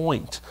home a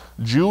point.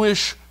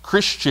 Jewish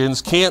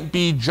Christians can't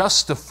be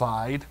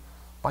justified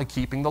by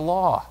keeping the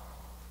law.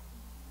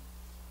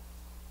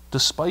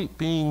 Despite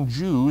being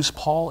Jews,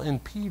 Paul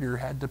and Peter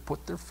had to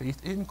put their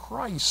faith in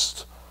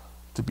Christ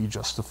to be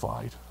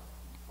justified.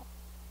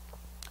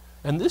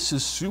 And this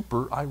is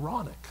super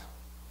ironic.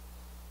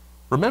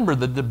 Remember,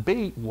 the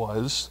debate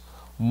was,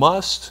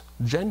 must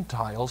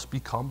Gentiles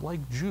become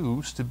like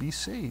Jews to be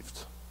saved?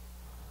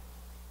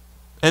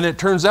 And it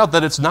turns out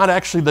that it's not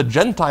actually the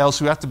Gentiles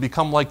who have to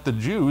become like the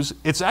Jews.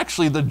 It's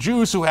actually the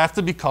Jews who have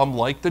to become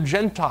like the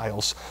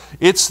Gentiles.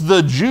 It's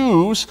the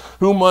Jews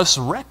who must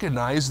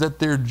recognize that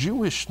their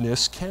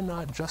Jewishness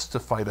cannot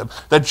justify them.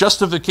 That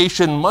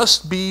justification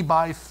must be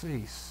by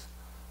faith,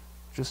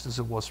 just as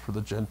it was for the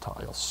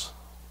Gentiles.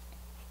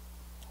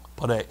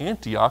 But at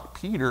Antioch,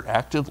 Peter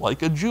acted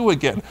like a Jew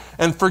again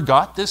and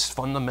forgot this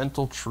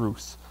fundamental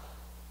truth.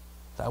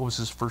 That was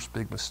his first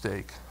big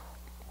mistake.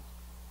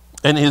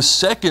 And his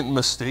second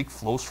mistake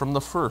flows from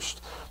the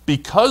first.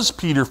 Because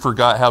Peter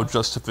forgot how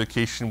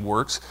justification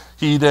works,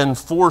 he then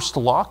forced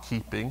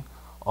law-keeping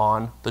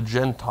on the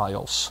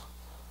Gentiles.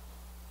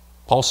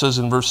 Paul says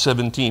in verse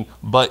 17,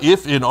 "But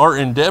if in our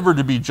endeavor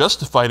to be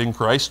justified in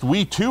Christ,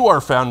 we too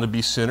are found to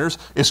be sinners,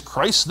 is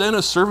Christ then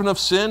a servant of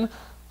sin?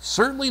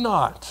 Certainly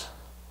not."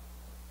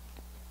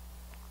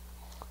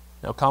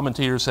 Now,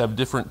 commentators have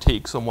different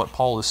takes on what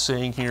Paul is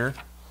saying here.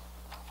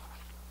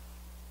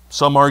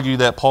 Some argue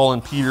that Paul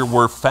and Peter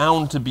were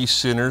found to be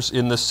sinners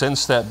in the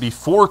sense that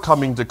before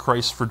coming to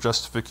Christ for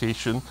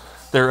justification,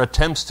 their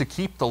attempts to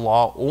keep the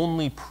law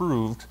only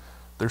proved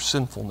their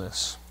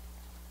sinfulness.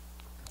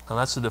 Now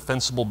that's a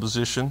defensible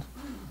position,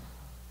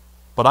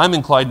 but I'm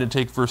inclined to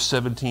take verse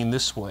 17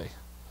 this way.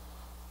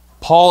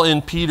 Paul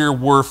and Peter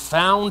were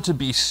found to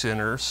be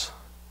sinners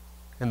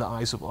in the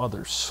eyes of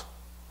others,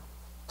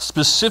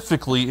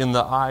 specifically in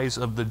the eyes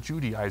of the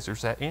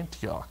Judaizers at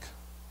Antioch.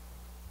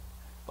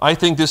 I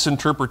think this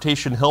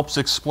interpretation helps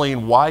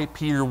explain why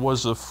Peter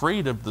was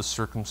afraid of the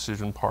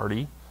circumcision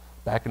party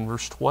back in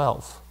verse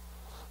 12.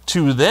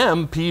 To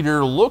them,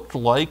 Peter looked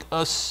like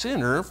a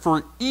sinner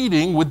for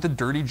eating with the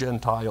dirty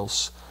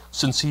Gentiles,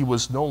 since he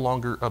was no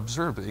longer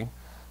observing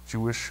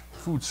Jewish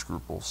food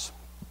scruples.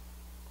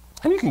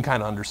 And you can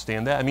kind of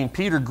understand that. I mean,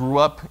 Peter grew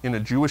up in a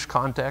Jewish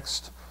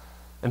context,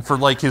 and for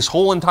like his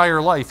whole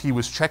entire life, he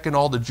was checking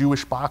all the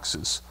Jewish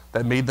boxes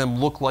that made them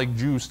look like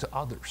Jews to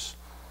others.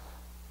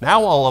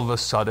 Now, all of a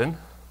sudden,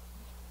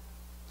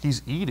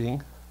 he's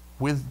eating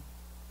with,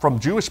 from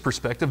Jewish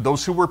perspective,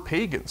 those who were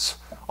pagans.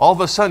 All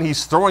of a sudden,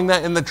 he's throwing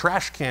that in the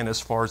trash can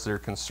as far as they're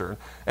concerned.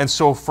 And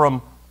so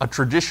from a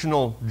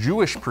traditional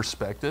Jewish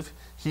perspective,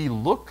 he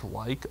looked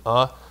like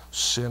a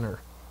sinner.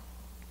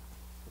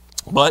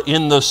 But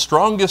in the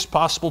strongest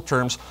possible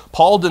terms,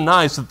 Paul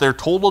denies that their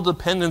total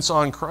dependence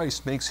on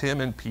Christ makes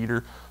him and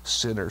Peter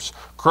sinners.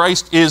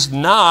 Christ is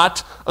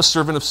not a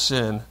servant of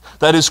sin.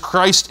 That is,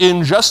 Christ,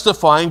 in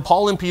justifying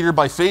Paul and Peter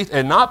by faith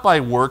and not by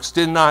works,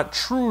 did not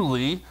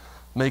truly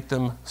make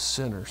them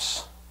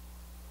sinners.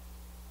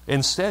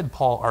 Instead,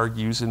 Paul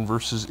argues in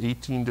verses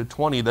 18 to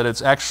 20 that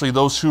it's actually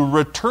those who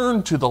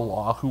return to the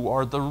law who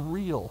are the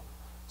real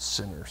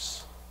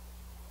sinners.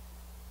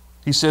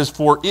 He says,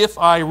 "For if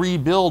I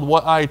rebuild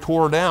what I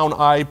tore down,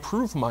 I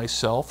prove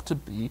myself to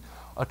be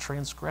a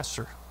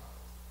transgressor."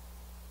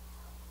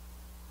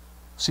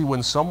 See,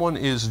 when someone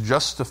is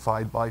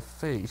justified by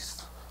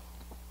faith,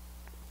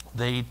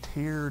 they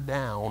tear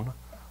down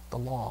the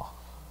law.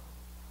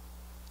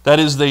 That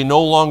is, they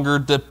no longer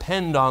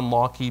depend on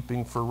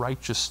law-keeping for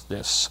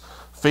righteousness.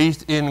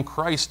 Faith in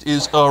Christ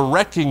is a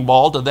wrecking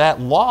ball to that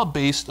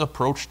law-based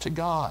approach to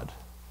God.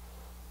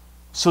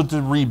 So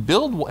to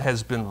rebuild what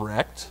has been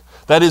wrecked,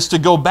 that is, to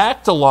go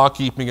back to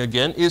law-keeping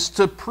again, is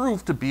to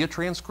prove to be a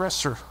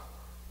transgressor.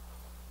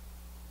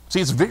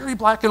 See, it's very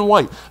black and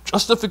white.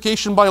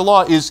 Justification by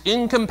law is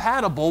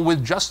incompatible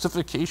with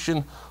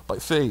justification by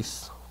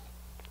faith.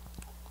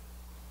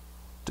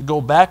 To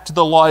go back to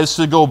the law is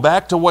to go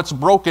back to what's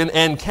broken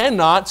and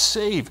cannot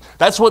save.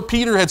 That's what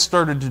Peter had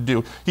started to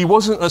do. He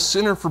wasn't a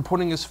sinner for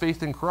putting his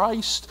faith in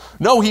Christ.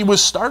 No, he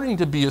was starting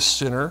to be a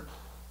sinner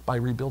by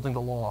rebuilding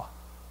the law.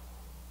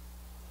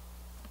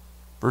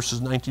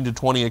 Verses 19 to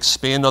 20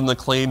 expand on the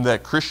claim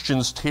that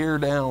Christians tear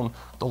down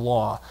the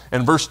law.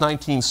 And verse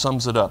 19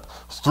 sums it up.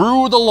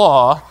 "Through the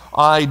law,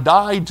 I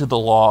died to the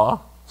law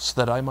so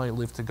that I might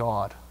live to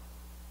God."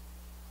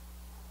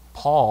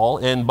 Paul,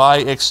 and by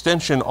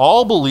extension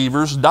all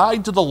believers,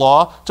 died to the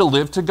law to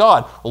live to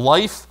God.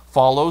 Life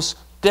follows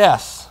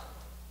death.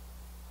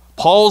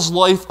 Paul's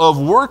life of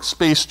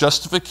works-based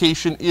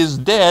justification is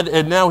dead,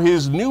 and now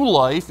his new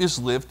life is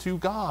lived to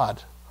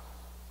God.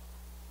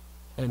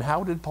 And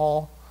how did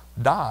Paul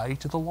die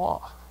to the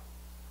law?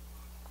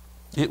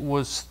 It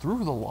was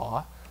through the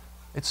law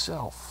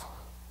itself.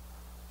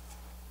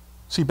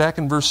 See, back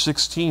in verse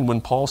 16,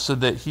 when Paul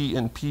said that he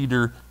and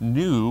Peter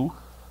knew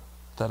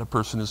that a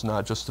person is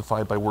not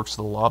justified by works of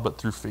the law, but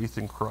through faith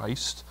in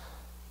Christ,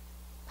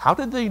 how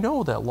did they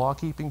know that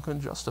law-keeping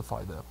couldn't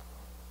justify them?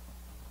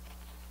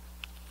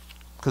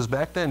 Because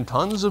back then,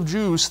 tons of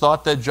Jews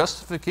thought that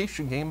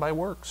justification came by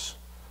works.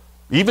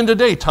 Even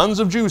today, tons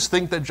of Jews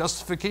think that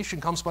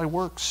justification comes by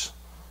works.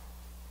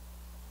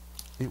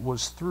 It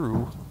was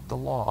through the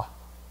law.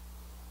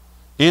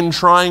 In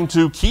trying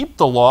to keep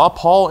the law,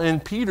 Paul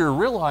and Peter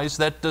realized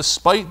that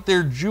despite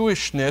their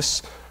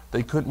Jewishness,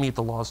 they couldn't meet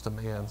the law's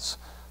demands.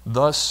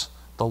 Thus,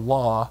 the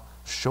law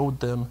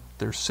showed them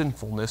their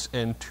sinfulness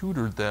and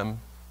tutored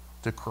them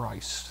to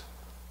Christ.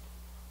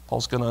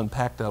 Paul's going to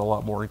unpack that a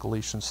lot more in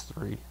Galatians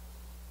 3.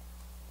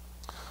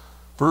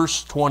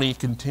 Verse 20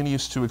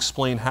 continues to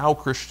explain how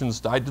Christians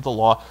died to the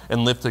law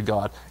and lived to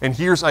God. And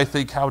here's, I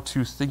think, how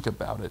to think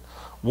about it.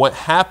 What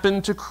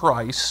happened to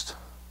Christ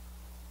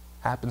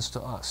happens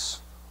to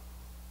us.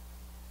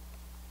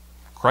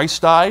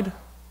 Christ died,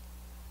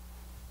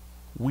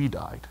 we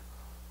died.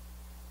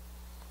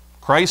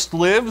 Christ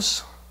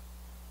lives,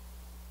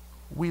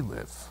 we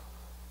live.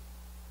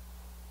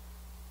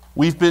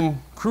 We've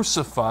been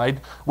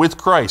crucified with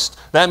Christ.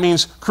 That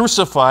means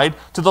crucified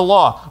to the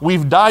law.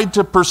 We've died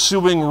to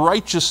pursuing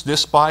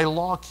righteousness by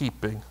law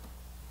keeping.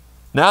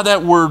 Now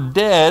that we're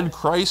dead,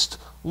 Christ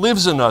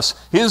lives in us.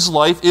 His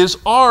life is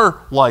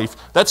our life.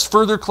 That's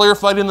further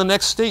clarified in the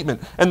next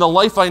statement. And the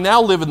life I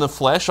now live in the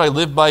flesh, I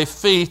live by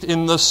faith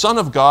in the Son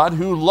of God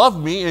who loved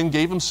me and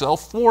gave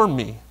himself for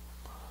me.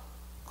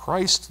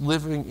 Christ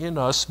living in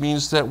us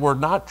means that we're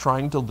not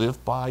trying to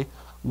live by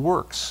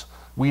works.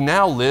 We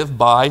now live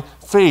by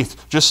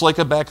faith, just like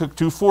Habakkuk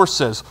 2:4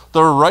 says,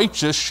 the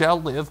righteous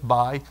shall live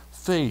by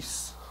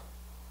faith.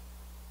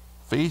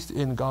 Faith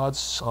in God's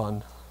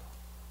Son,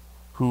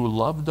 who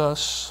loved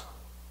us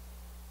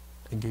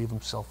and gave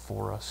himself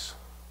for us.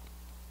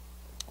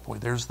 Boy,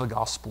 there's the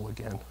gospel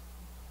again.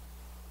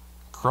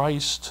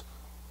 Christ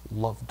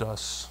loved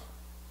us.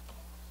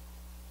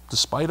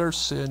 Despite our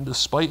sin,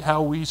 despite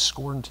how we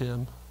scorned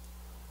him,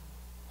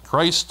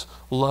 Christ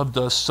loved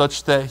us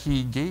such that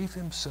he gave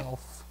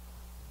himself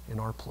in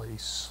our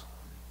place,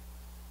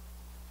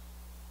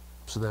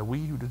 so that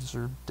we who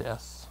deserve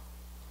death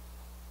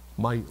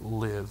might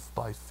live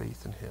by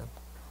faith in him.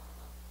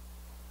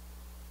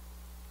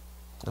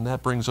 And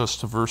that brings us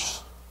to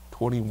verse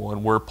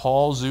 21, where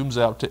Paul zooms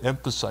out to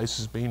emphasize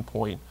his main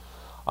point.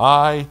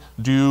 I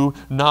do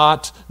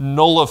not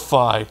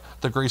nullify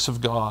the grace of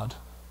God,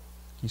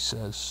 he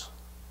says.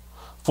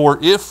 For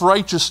if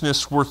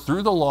righteousness were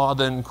through the law,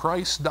 then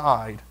Christ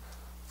died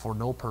for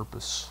no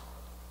purpose.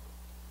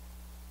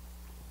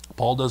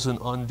 Paul doesn't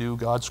undo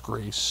God's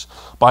grace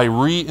by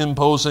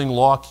reimposing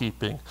law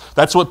keeping.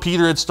 That's what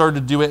Peter had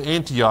started to do at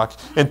Antioch.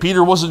 And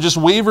Peter wasn't just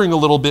wavering a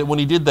little bit when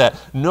he did that.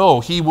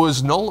 No, he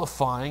was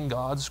nullifying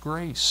God's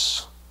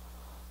grace.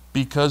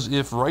 Because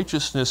if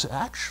righteousness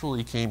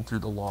actually came through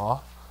the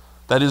law,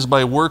 that is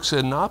by works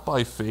and not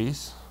by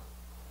faith,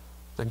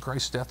 then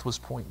Christ's death was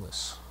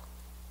pointless.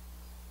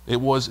 It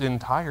was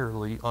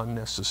entirely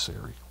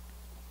unnecessary.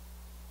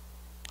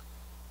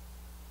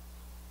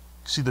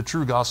 See, the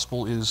true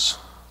gospel is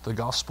the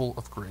gospel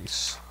of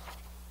grace.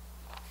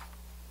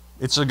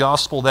 It's a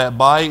gospel that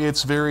by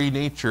its very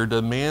nature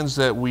demands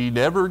that we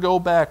never go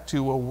back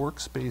to a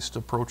works-based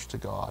approach to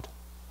God.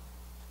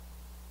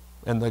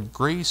 And the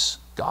grace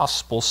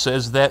gospel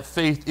says that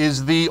faith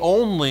is the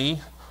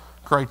only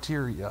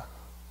criteria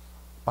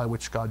by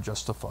which God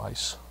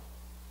justifies.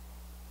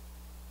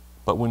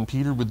 But when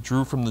Peter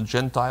withdrew from the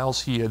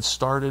Gentiles, he had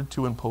started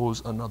to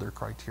impose another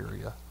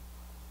criteria,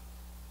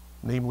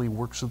 namely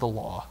works of the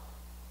law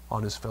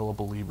on his fellow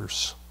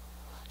believers.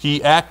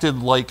 He acted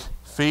like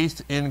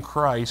faith in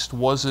Christ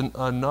wasn't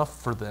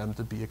enough for them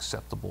to be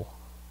acceptable.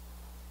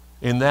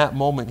 In that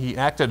moment, he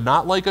acted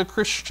not like a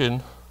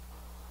Christian,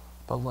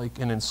 but like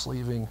an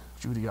enslaving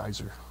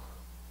Judaizer.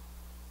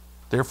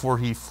 Therefore,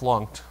 he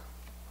flunked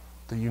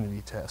the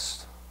unity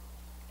test.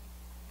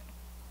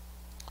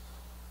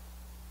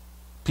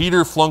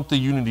 Peter flunked the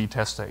unity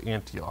test at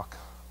Antioch.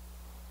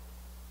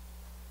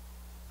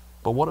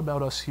 But what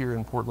about us here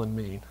in Portland,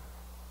 Maine?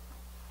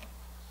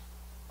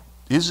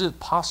 Is it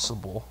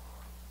possible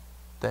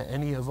that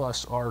any of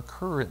us are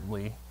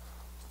currently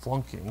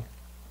flunking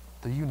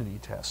the unity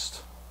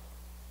test?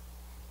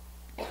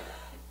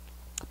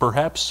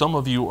 Perhaps some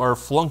of you are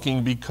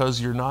flunking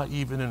because you're not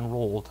even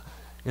enrolled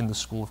in the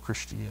school of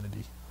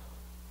Christianity.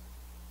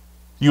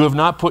 You have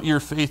not put your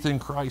faith in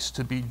Christ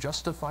to be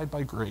justified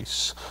by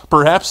grace.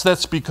 Perhaps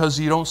that's because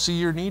you don't see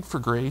your need for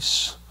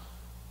grace.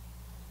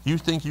 You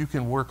think you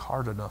can work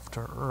hard enough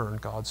to earn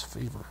God's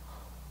favor.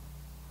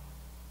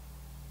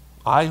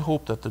 I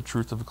hope that the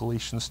truth of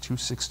Galatians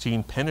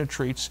 2:16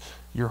 penetrates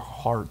your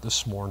heart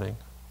this morning.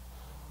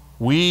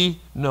 We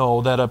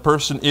know that a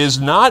person is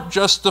not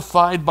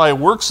justified by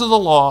works of the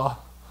law,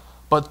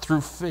 but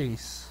through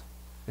faith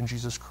in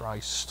Jesus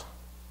Christ.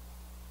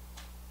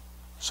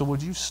 So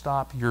would you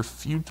stop your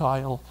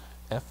futile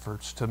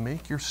efforts to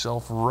make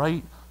yourself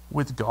right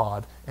with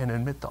God and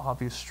admit the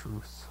obvious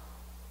truth?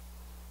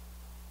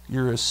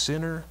 You're a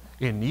sinner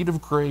in need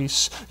of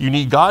grace. You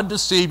need God to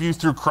save you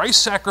through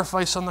Christ's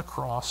sacrifice on the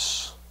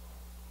cross.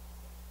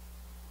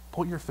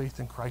 Put your faith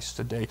in Christ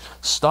today.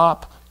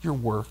 Stop your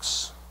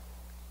works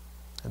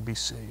and be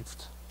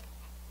saved.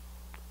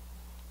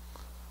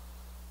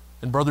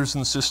 And brothers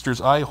and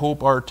sisters, I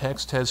hope our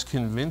text has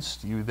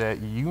convinced you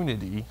that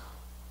unity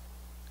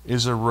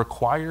is a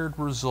required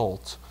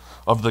result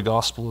of the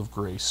gospel of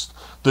grace.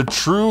 The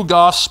true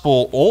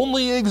gospel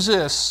only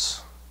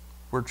exists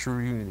where true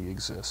unity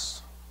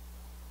exists.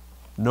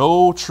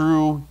 No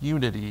true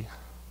unity,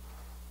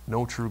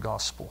 no true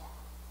gospel.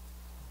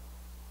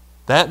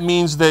 That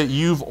means that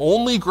you've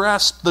only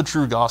grasped the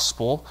true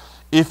gospel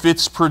if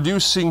it's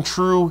producing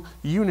true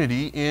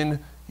unity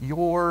in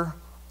your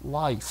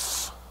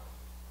life.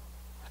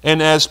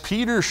 And as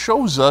Peter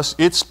shows us,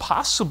 it's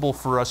possible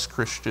for us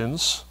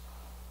Christians,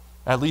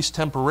 at least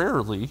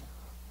temporarily,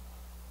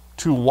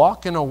 to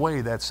walk in a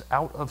way that's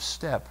out of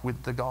step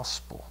with the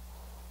gospel.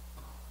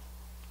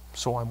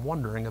 So I'm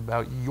wondering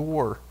about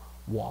your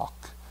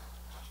walk.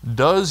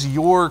 Does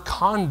your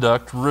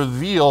conduct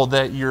reveal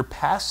that you're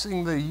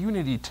passing the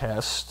unity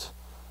test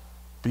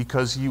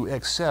because you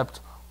accept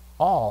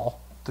all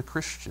the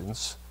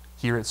Christians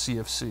here at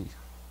CFC?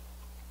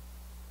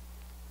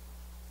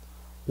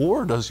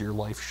 Or does your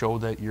life show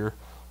that you're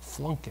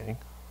flunking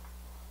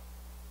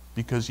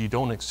because you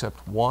don't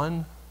accept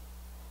one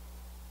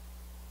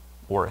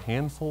or a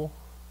handful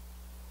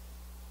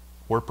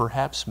or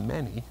perhaps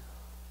many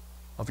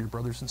of your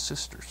brothers and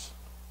sisters?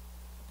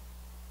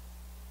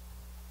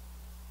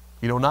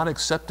 You know, not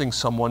accepting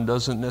someone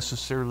doesn't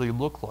necessarily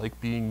look like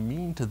being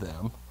mean to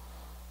them.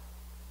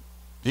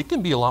 It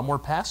can be a lot more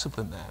passive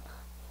than that.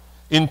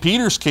 In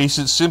Peter's case,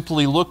 it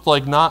simply looked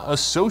like not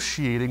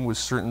associating with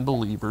certain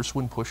believers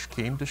when push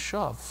came to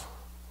shove.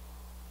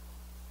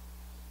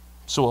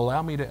 So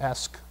allow me to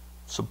ask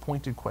some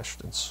pointed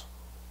questions.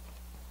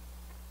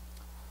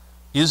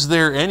 Is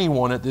there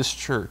anyone at this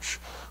church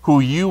who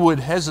you would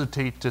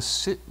hesitate to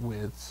sit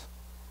with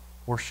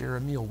or share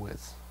a meal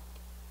with?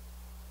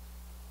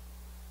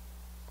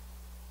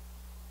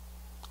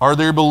 Are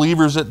there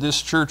believers at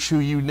this church who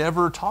you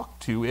never talk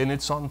to and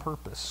it's on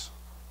purpose?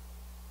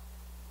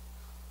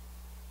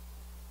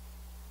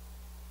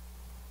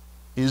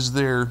 Is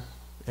there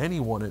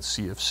anyone at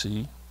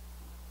CFC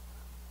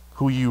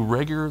who you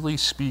regularly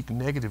speak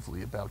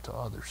negatively about to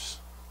others?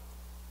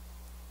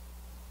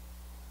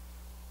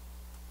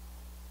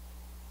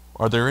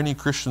 Are there any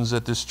Christians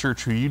at this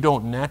church who you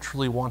don't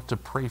naturally want to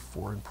pray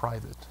for in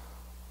private?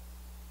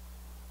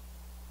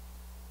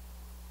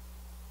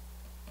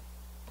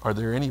 Are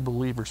there any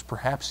believers,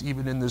 perhaps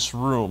even in this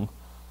room,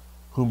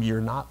 whom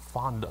you're not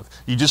fond of?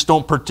 You just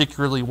don't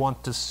particularly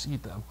want to see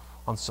them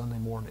on Sunday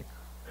morning.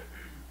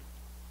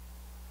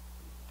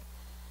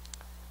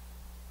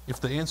 If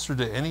the answer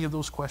to any of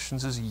those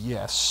questions is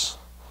yes,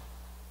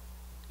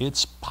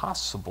 it's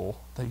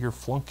possible that you're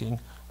flunking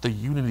the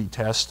unity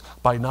test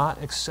by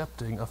not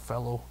accepting a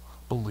fellow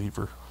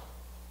believer.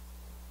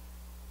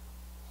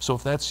 So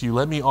if that's you,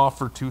 let me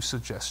offer two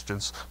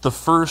suggestions. The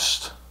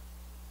first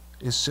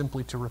is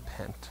simply to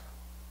repent.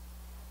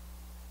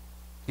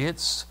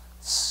 It's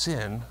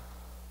sin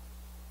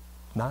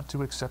not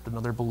to accept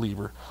another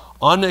believer.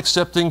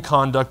 Unaccepting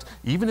conduct,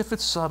 even if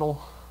it's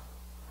subtle,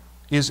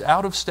 is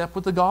out of step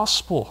with the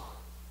gospel.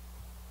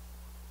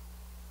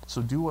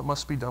 So do what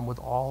must be done with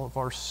all of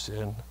our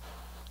sin.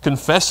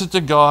 Confess it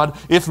to God.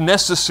 If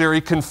necessary,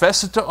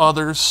 confess it to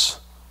others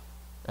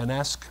and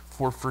ask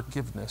for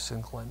forgiveness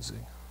and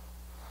cleansing.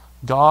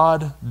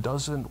 God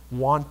doesn't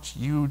want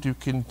you to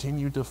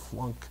continue to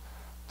flunk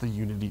the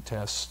unity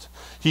test.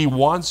 He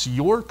wants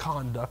your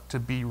conduct to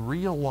be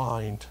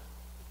realigned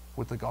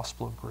with the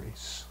gospel of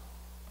grace.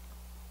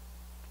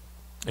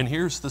 And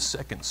here's the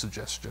second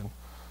suggestion.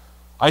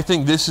 I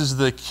think this is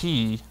the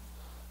key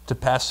to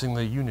passing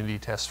the unity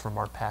test from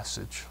our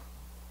passage.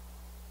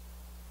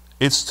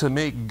 It's to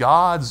make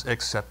God's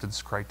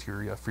acceptance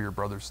criteria for your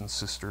brothers and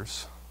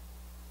sisters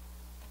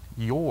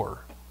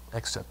your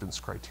acceptance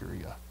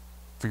criteria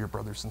for your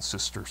brothers and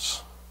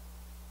sisters.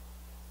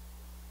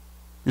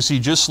 You see,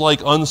 just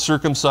like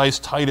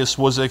uncircumcised Titus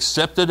was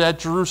accepted at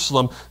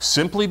Jerusalem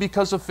simply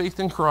because of faith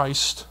in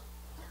Christ,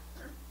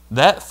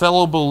 that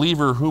fellow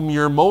believer whom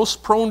you're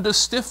most prone to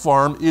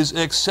stiff-arm is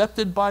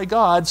accepted by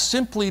God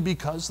simply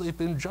because they've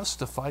been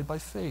justified by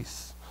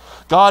faith.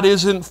 God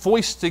isn't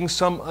foisting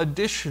some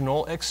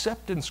additional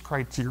acceptance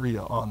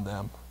criteria on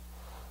them.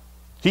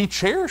 He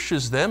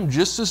cherishes them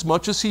just as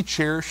much as he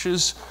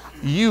cherishes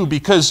you,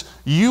 because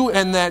you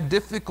and that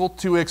difficult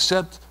to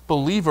accept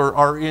believer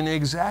are in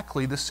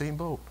exactly the same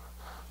boat.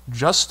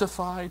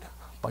 Justified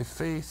by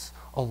faith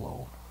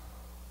alone.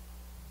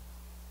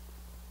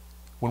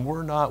 When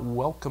we're not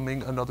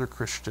welcoming another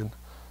Christian,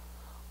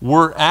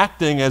 we're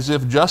acting as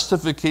if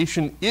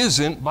justification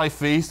isn't by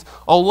faith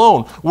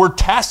alone. We're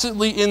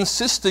tacitly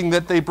insisting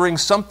that they bring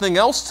something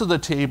else to the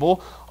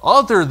table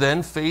other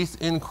than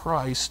faith in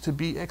Christ to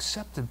be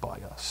accepted by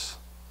us.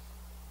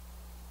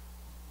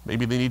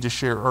 Maybe they need to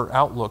share our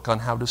outlook on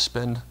how to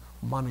spend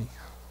money.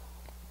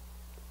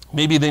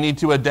 Maybe they need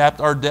to adapt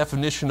our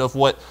definition of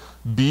what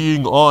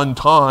being on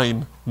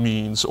time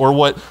means or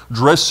what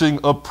dressing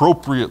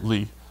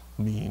appropriately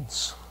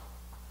means.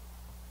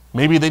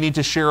 Maybe they need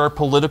to share our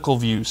political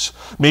views.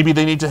 Maybe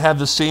they need to have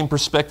the same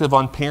perspective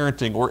on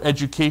parenting or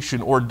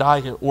education or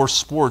diet or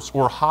sports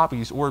or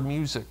hobbies or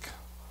music.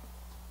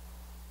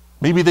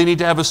 Maybe they need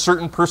to have a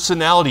certain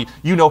personality,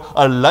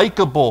 a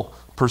likable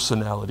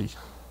personality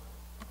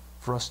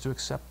for us to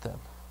accept them.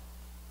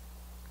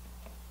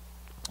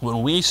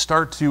 When we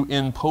start to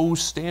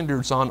impose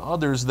standards on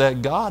others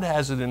that God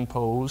hasn't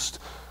imposed,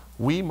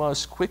 we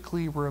must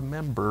quickly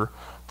remember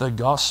the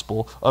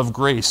gospel of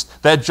grace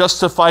that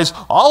justifies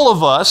all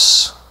of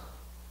us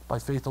by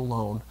faith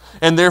alone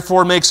and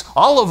therefore makes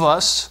all of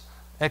us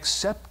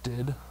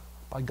accepted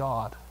by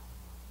God.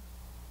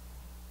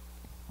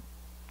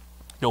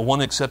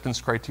 One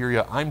acceptance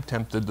criteria I'm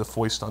tempted to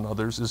foist on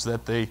others is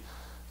that they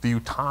view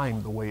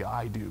time the way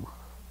I do.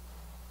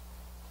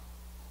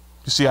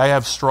 You see, I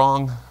have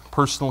strong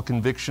personal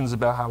convictions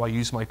about how I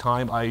use my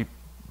time. I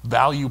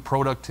value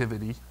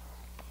productivity.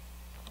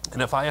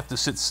 And if I have to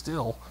sit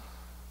still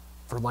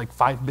for like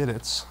 5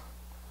 minutes,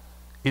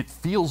 it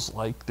feels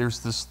like there's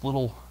this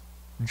little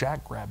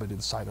jackrabbit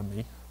inside of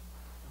me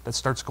that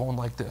starts going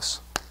like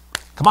this.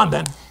 Come on,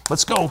 Ben,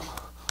 let's go.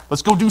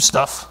 Let's go do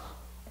stuff.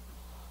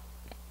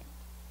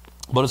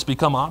 But it's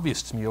become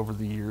obvious to me over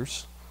the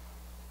years,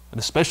 and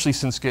especially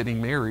since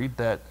getting married,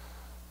 that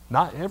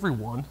not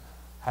everyone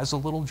has a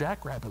little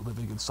jackrabbit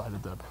living inside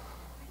of them.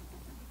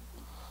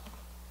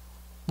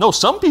 No,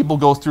 some people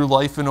go through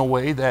life in a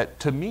way that,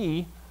 to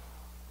me,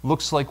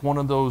 looks like one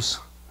of those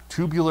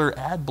tubular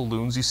ad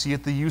balloons you see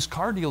at the used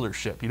car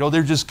dealership.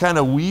 They're just kind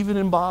of weaving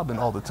and bobbing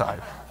all the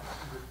time.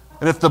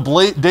 And if the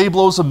day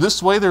blows them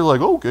this way, they're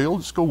like, okay, I'll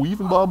just go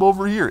weave and bob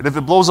over here. And if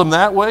it blows them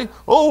that way,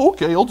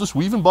 okay, I'll just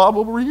weave and bob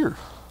over here.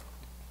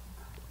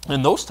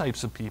 And those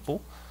types of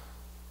people,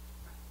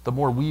 the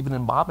more weaving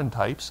and bobbing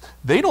types,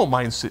 they don't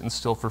mind sitting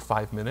still for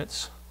 5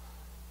 minutes.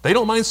 They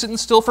don't mind sitting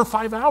still for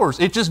 5 hours.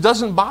 It just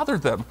doesn't bother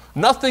them.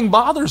 Nothing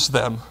bothers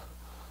them,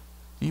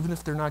 even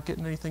if they're not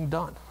getting anything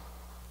done.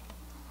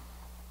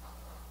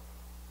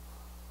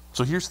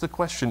 So here's the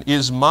question.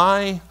 Is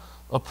my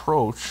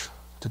approach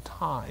to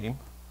time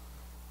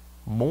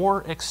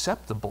more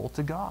acceptable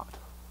to God?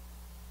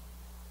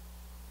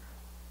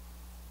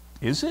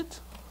 Is it?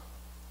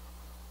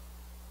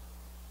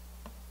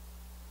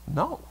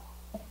 No.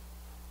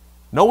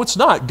 No, it's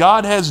not.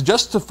 God has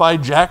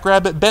justified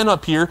Jackrabbit Ben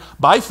up here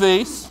by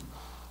faith,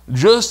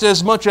 just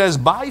as much as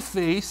by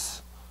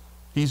faith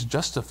He's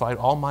justified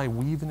all my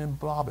weaving and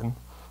bobbing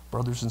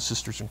brothers and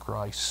sisters in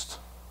Christ.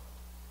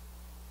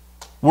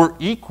 We're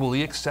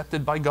equally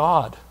accepted by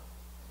God.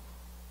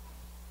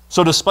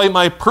 So despite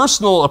my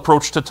personal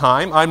approach to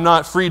time, I'm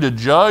not free to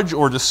judge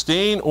or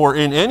disdain or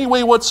in any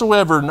way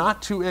whatsoever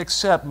not to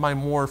accept my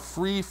more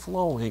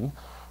free-flowing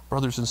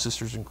brothers and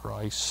sisters in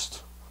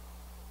Christ.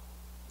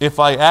 If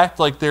I act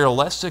like they're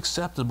less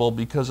acceptable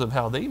because of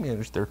how they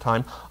manage their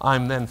time,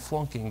 I'm then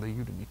flunking the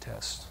unity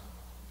test.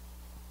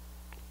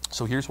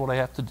 So here's what I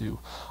have to do.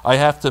 I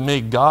have to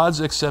make God's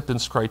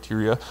acceptance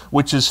criteria,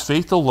 which is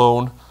faith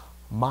alone,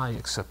 my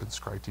acceptance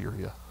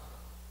criteria.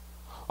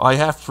 I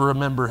have to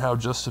remember how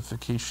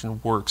justification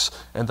works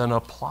and then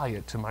apply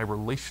it to my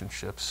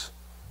relationships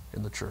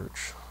in the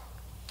church.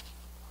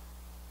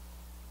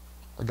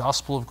 The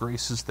gospel of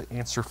grace is the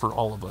answer for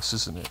all of us,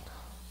 isn't it?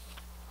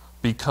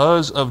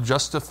 Because of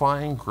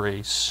justifying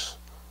grace,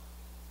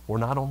 we're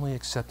not only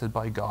accepted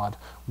by God,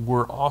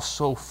 we're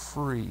also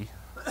free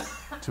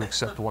to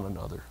accept one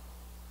another.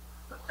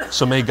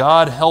 So may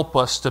God help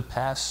us to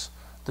pass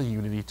the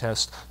unity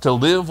test, to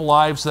live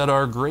lives that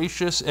are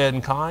gracious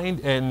and kind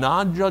and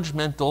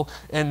non-judgmental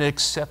and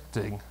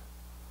accepting,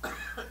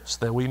 so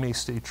that we may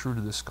stay true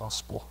to this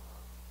gospel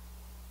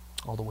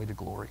all the way to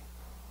glory.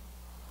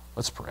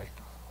 Let's pray.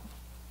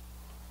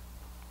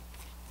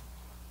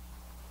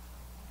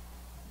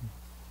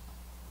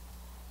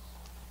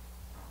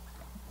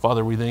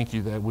 Father, we thank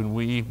you that when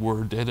we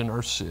were dead in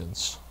our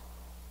sins,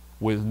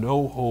 with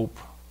no hope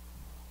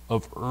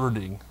of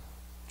earning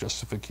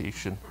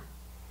justification,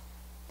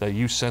 that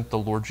you sent the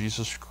Lord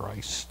Jesus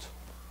Christ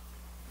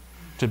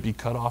to be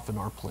cut off in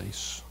our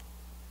place,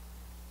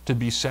 to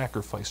be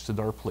sacrificed in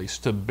our place,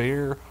 to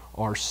bear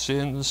our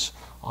sins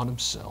on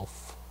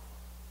himself.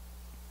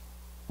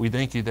 We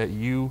thank you that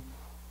you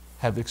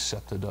have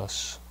accepted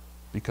us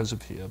because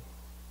of him.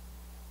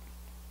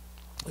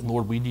 And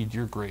Lord, we need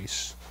your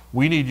grace.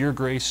 We need your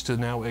grace to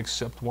now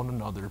accept one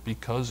another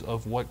because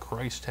of what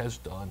Christ has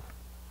done.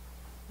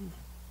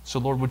 So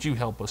Lord, would you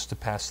help us to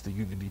pass the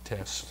unity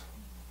test?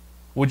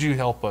 Would you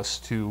help us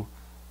to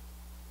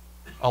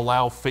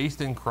allow faith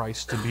in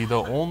Christ to be the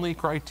only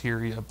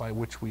criteria by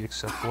which we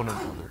accept one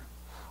another?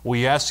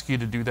 We ask you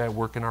to do that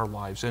work in our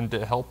lives and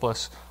to help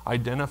us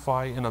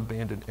identify and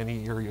abandon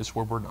any areas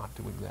where we're not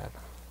doing that.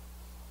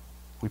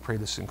 We pray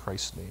this in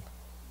Christ's name.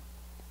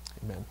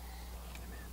 Amen.